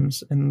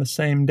times in the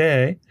same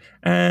day.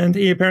 And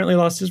he apparently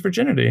lost his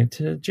virginity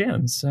to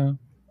Jan. So,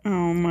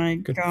 oh my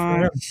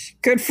gosh.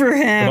 Good for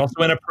him. But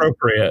also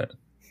inappropriate.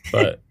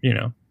 But,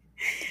 now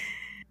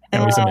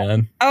he's a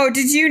man. Oh,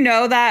 did you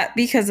know that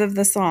because of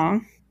the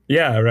song?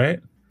 Yeah, right?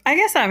 I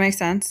guess that makes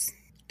sense.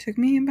 Took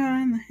me by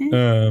the hand.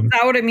 Is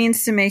that what it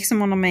means to make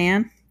someone a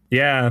man?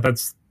 Yeah,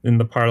 that's in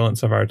the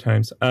parlance of our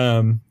times.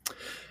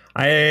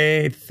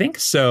 I think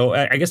so.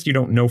 I guess you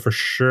don't know for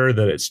sure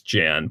that it's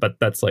Jan, but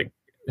that's like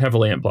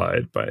heavily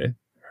implied by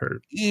her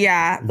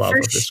love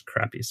of this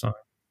crappy song.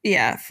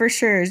 Yeah, for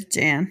sure is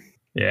Jan.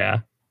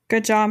 Yeah.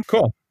 Good job.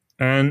 Cool.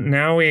 And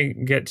now we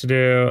get to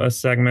do a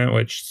segment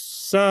which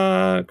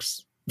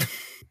sucks,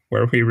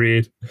 where we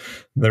read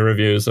the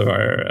reviews of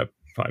our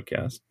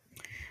podcast.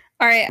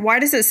 All right. Why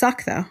does it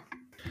suck, though?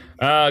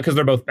 Because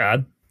they're both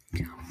bad.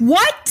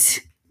 What?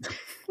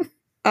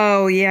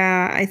 Oh,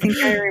 yeah. I think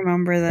I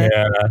remember that.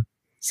 Yeah.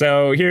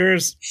 So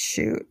here's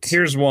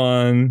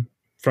one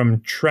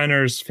from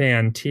Trenner's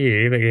Fan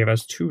T. They gave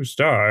us 2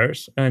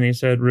 stars. And he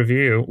said,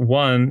 review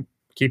 1,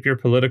 keep your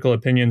political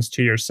opinions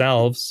to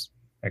yourselves, !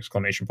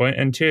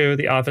 And 2,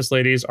 the office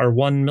ladies are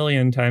 1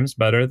 million times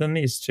better than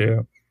these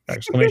 2, !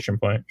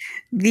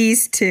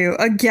 These 2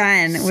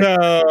 again.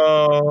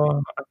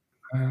 So,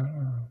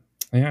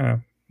 yeah,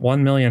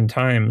 1 million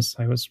times.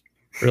 I was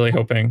really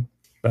hoping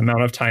the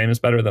amount of times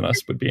better than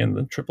us would be in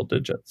the triple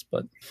digits,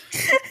 but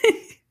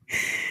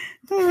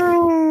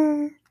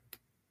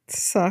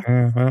suck.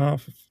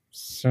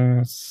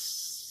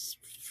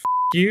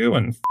 You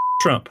and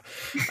Trump.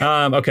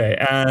 Okay,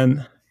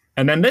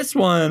 and then this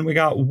one we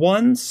got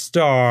 1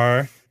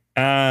 star,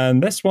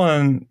 and this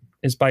one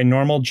is by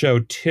Normal Joe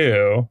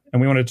 2,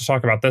 and we wanted to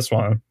talk about this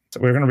one. So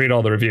we're going to read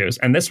all the reviews,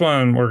 and this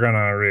one we're going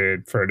to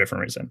read for a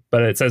different reason.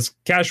 But it says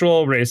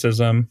casual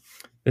racism.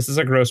 This is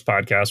a gross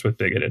podcast with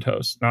bigoted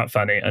hosts. Not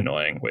funny,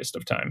 annoying, waste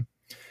of time.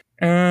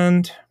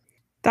 And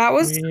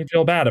we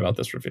feel bad about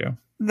this review.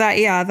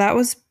 That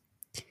was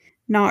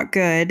not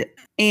good.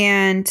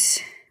 And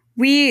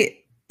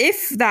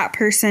if that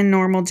person,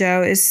 Normal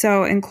Joe, is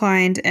so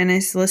inclined and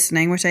is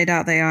listening, which I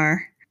doubt they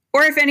are,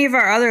 or if any of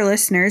our other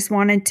listeners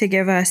wanted to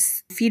give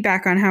us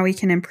feedback on how we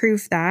can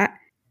improve that,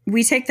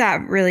 we take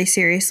that really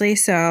seriously.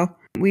 So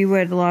we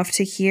would love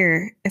to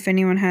hear if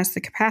anyone has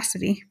the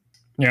capacity.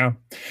 Yeah.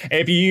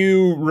 If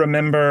you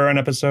remember an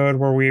episode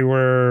where we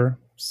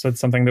said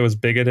something that was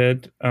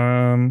bigoted,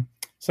 send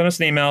us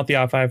an email at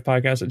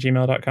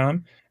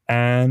theout5podcast@gmail.com,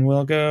 and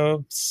we'll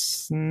go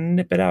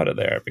snip it out of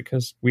there,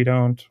 because we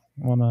don't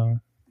want to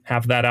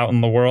have that out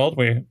in the world.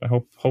 We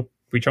hope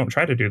we don't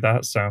try to do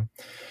that. So,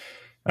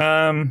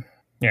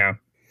 yeah.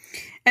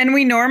 And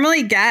we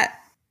normally get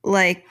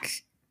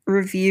like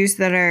reviews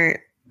that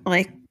are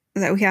like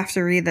that we have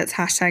to read. That's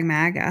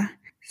 #MAGA.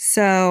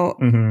 So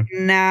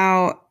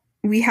now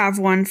we have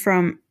one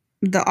from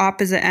the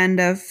opposite end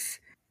of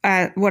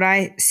what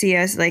I see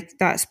as like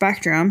that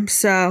spectrum.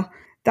 So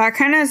that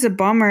kind of is a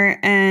bummer.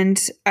 And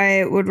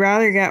I would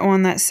rather get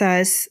one that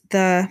says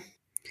the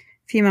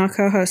female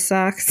co-host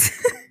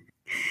sucks.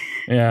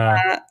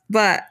 Yeah.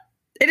 But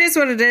it is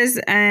what it is.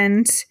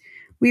 And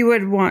we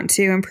would want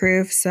to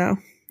improve. So,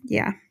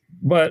 yeah.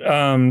 But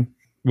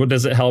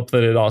does it help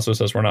that it also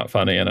says we're not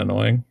funny and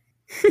annoying?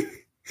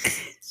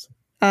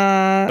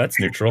 That's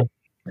neutral.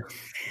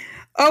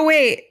 Oh,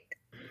 wait.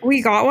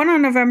 We got one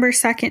on November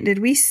 2nd. Did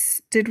we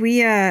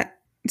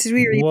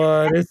read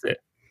what is it?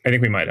 I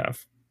think we might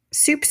have.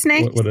 Soup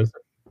Snake? What is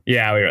it?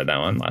 Yeah, we read that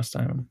one last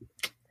time.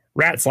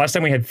 Rats. Last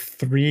time we had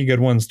 3 good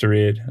ones to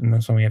read, and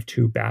this one we have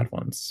 2 bad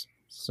ones.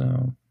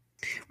 So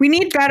we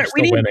need better.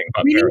 We need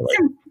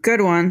some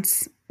good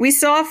ones. We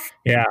still have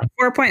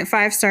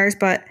 4.5 stars,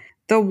 but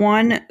the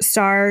 1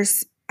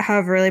 stars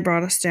have really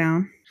brought us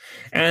down.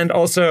 And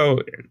also,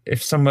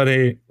 if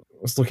somebody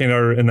was looking at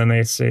our and then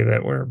they say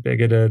that we're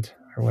bigoted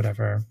or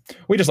whatever,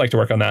 we just like to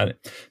work on that.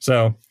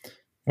 So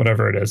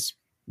whatever it is,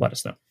 let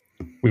us know.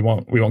 We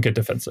won't get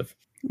defensive.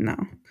 No.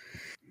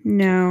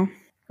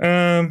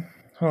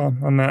 Well,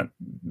 on that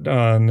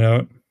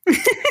note.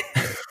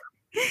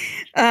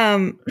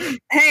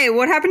 Hey,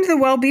 what happened to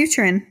the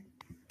Wellbutrin?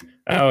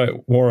 Oh,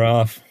 it wore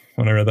off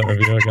when I read that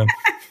review again.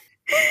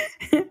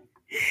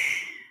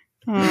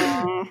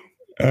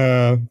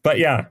 But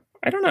yeah,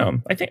 I don't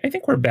know. I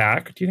think we're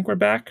back. Do you think we're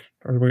back?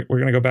 Or we're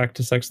going to go back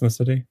to Sex and the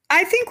City?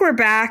 I think we're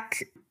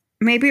back.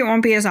 Maybe it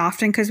won't be as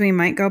often because we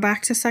might go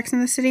back to Sex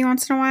and the City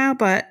once in a while,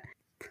 but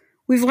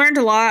we've learned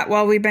a lot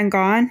while we've been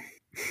gone.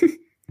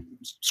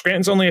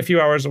 Scranton's only a few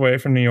hours away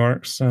from New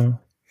York, so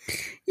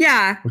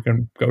yeah, we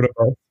can go to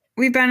both.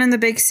 We've been in the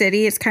big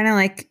city. It's kind of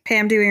like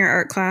Pam doing her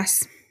art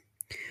class.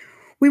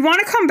 We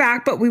want to come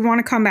back, but we want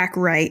to come back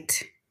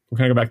right. We're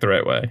going to go back the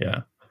right way,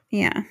 yeah.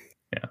 Yeah.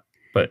 Yeah,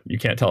 but you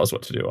can't tell us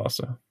what to do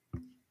also.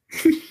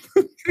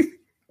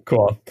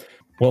 Cool.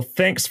 Well,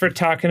 thanks for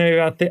talking to me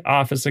about The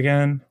Office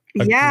again.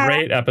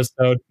 Great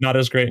episode. Not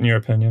as great in your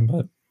opinion,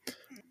 but...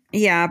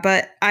 Yeah,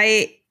 but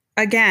I'm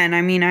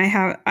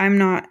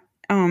not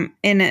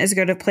in as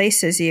good a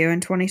place as you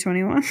in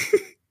 2021.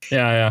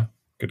 Yeah.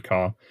 Good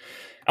call.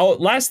 Oh,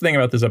 last thing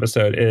about this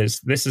episode is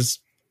this is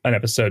an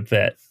episode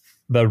that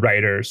the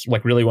writers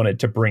really wanted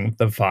to bring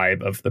the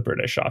vibe of the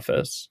British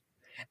Office.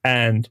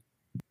 And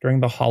during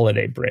the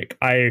holiday break,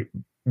 I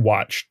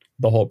watched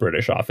the whole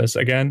British Office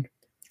again.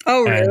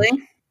 Oh,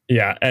 really?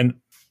 Yeah. And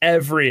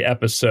every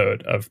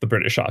episode of the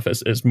British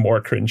Office is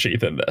more cringy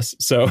than this.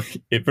 So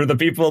for the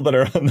people that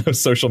are on those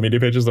social media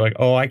pages, they're like,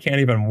 oh, I can't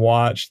even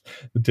watch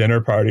The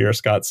Dinner Party or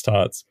Scott's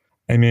Tots.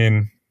 I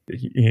mean,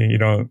 you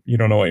don't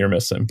know what you're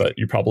missing, but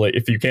you probably,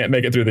 if you can't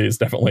make it through these,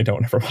 definitely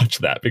don't ever watch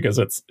that because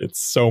it's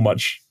so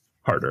much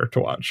harder to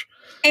watch.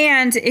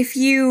 And if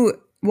you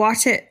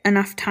watch it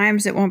enough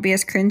times, it won't be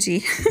as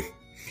cringy.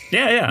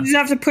 Yeah. You just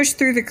have to push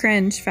through the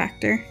cringe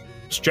factor.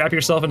 Strap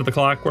yourself into the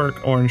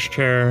Clockwork Orange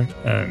chair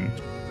and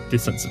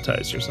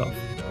desensitize yourself.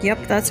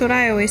 Yep, that's what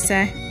I always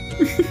say.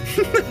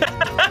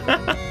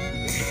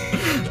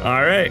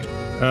 All right.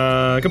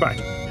 Goodbye.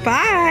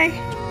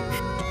 Bye.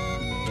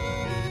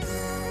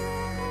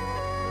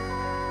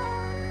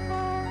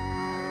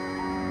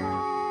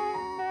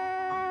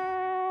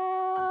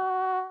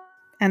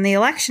 And the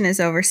election is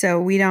over,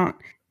 so we don't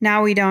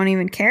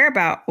even care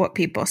about what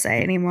people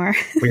say anymore.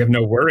 We have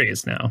no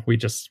worries now.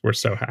 We're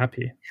so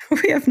happy.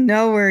 We have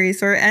no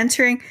worries. We're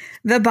entering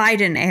the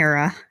Biden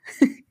era.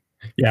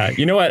 Yeah.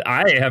 You know what?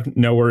 I have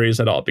no worries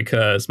at all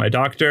because my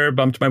doctor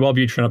bumped my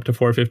Wellbutrin up to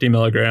 450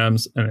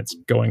 milligrams and it's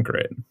going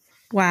great.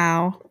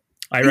 Wow.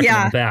 I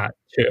recommend that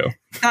too.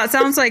 That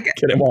sounds like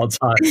get it while it's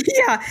hot.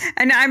 Yeah.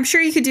 And I'm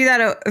sure you could do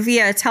that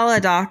via a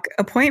teledoc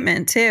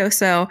appointment too.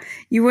 So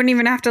you wouldn't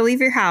even have to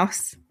leave your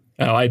house.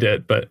 Oh, I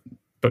did, but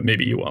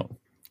maybe you won't.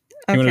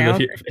 Okay, you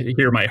wanted to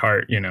hear my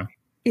heart,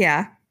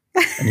 Yeah.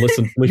 And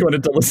listen. You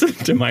wanted to listen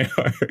to my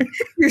heart.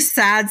 Your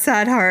sad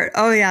heart.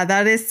 Oh yeah,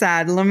 that is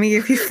sad. Let me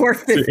give you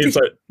 450.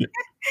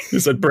 He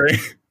said,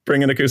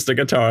 bring an acoustic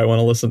guitar. I want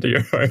to listen to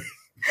your heart.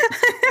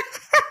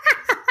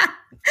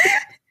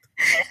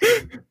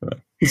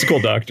 He's a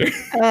cool doctor.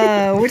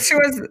 Which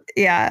was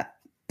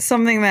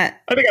something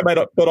that I think I might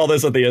put all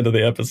this at the end of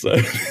the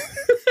episode.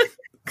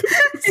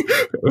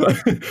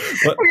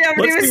 We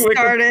haven't even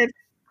started.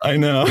 I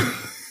know.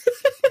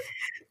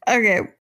 Okay.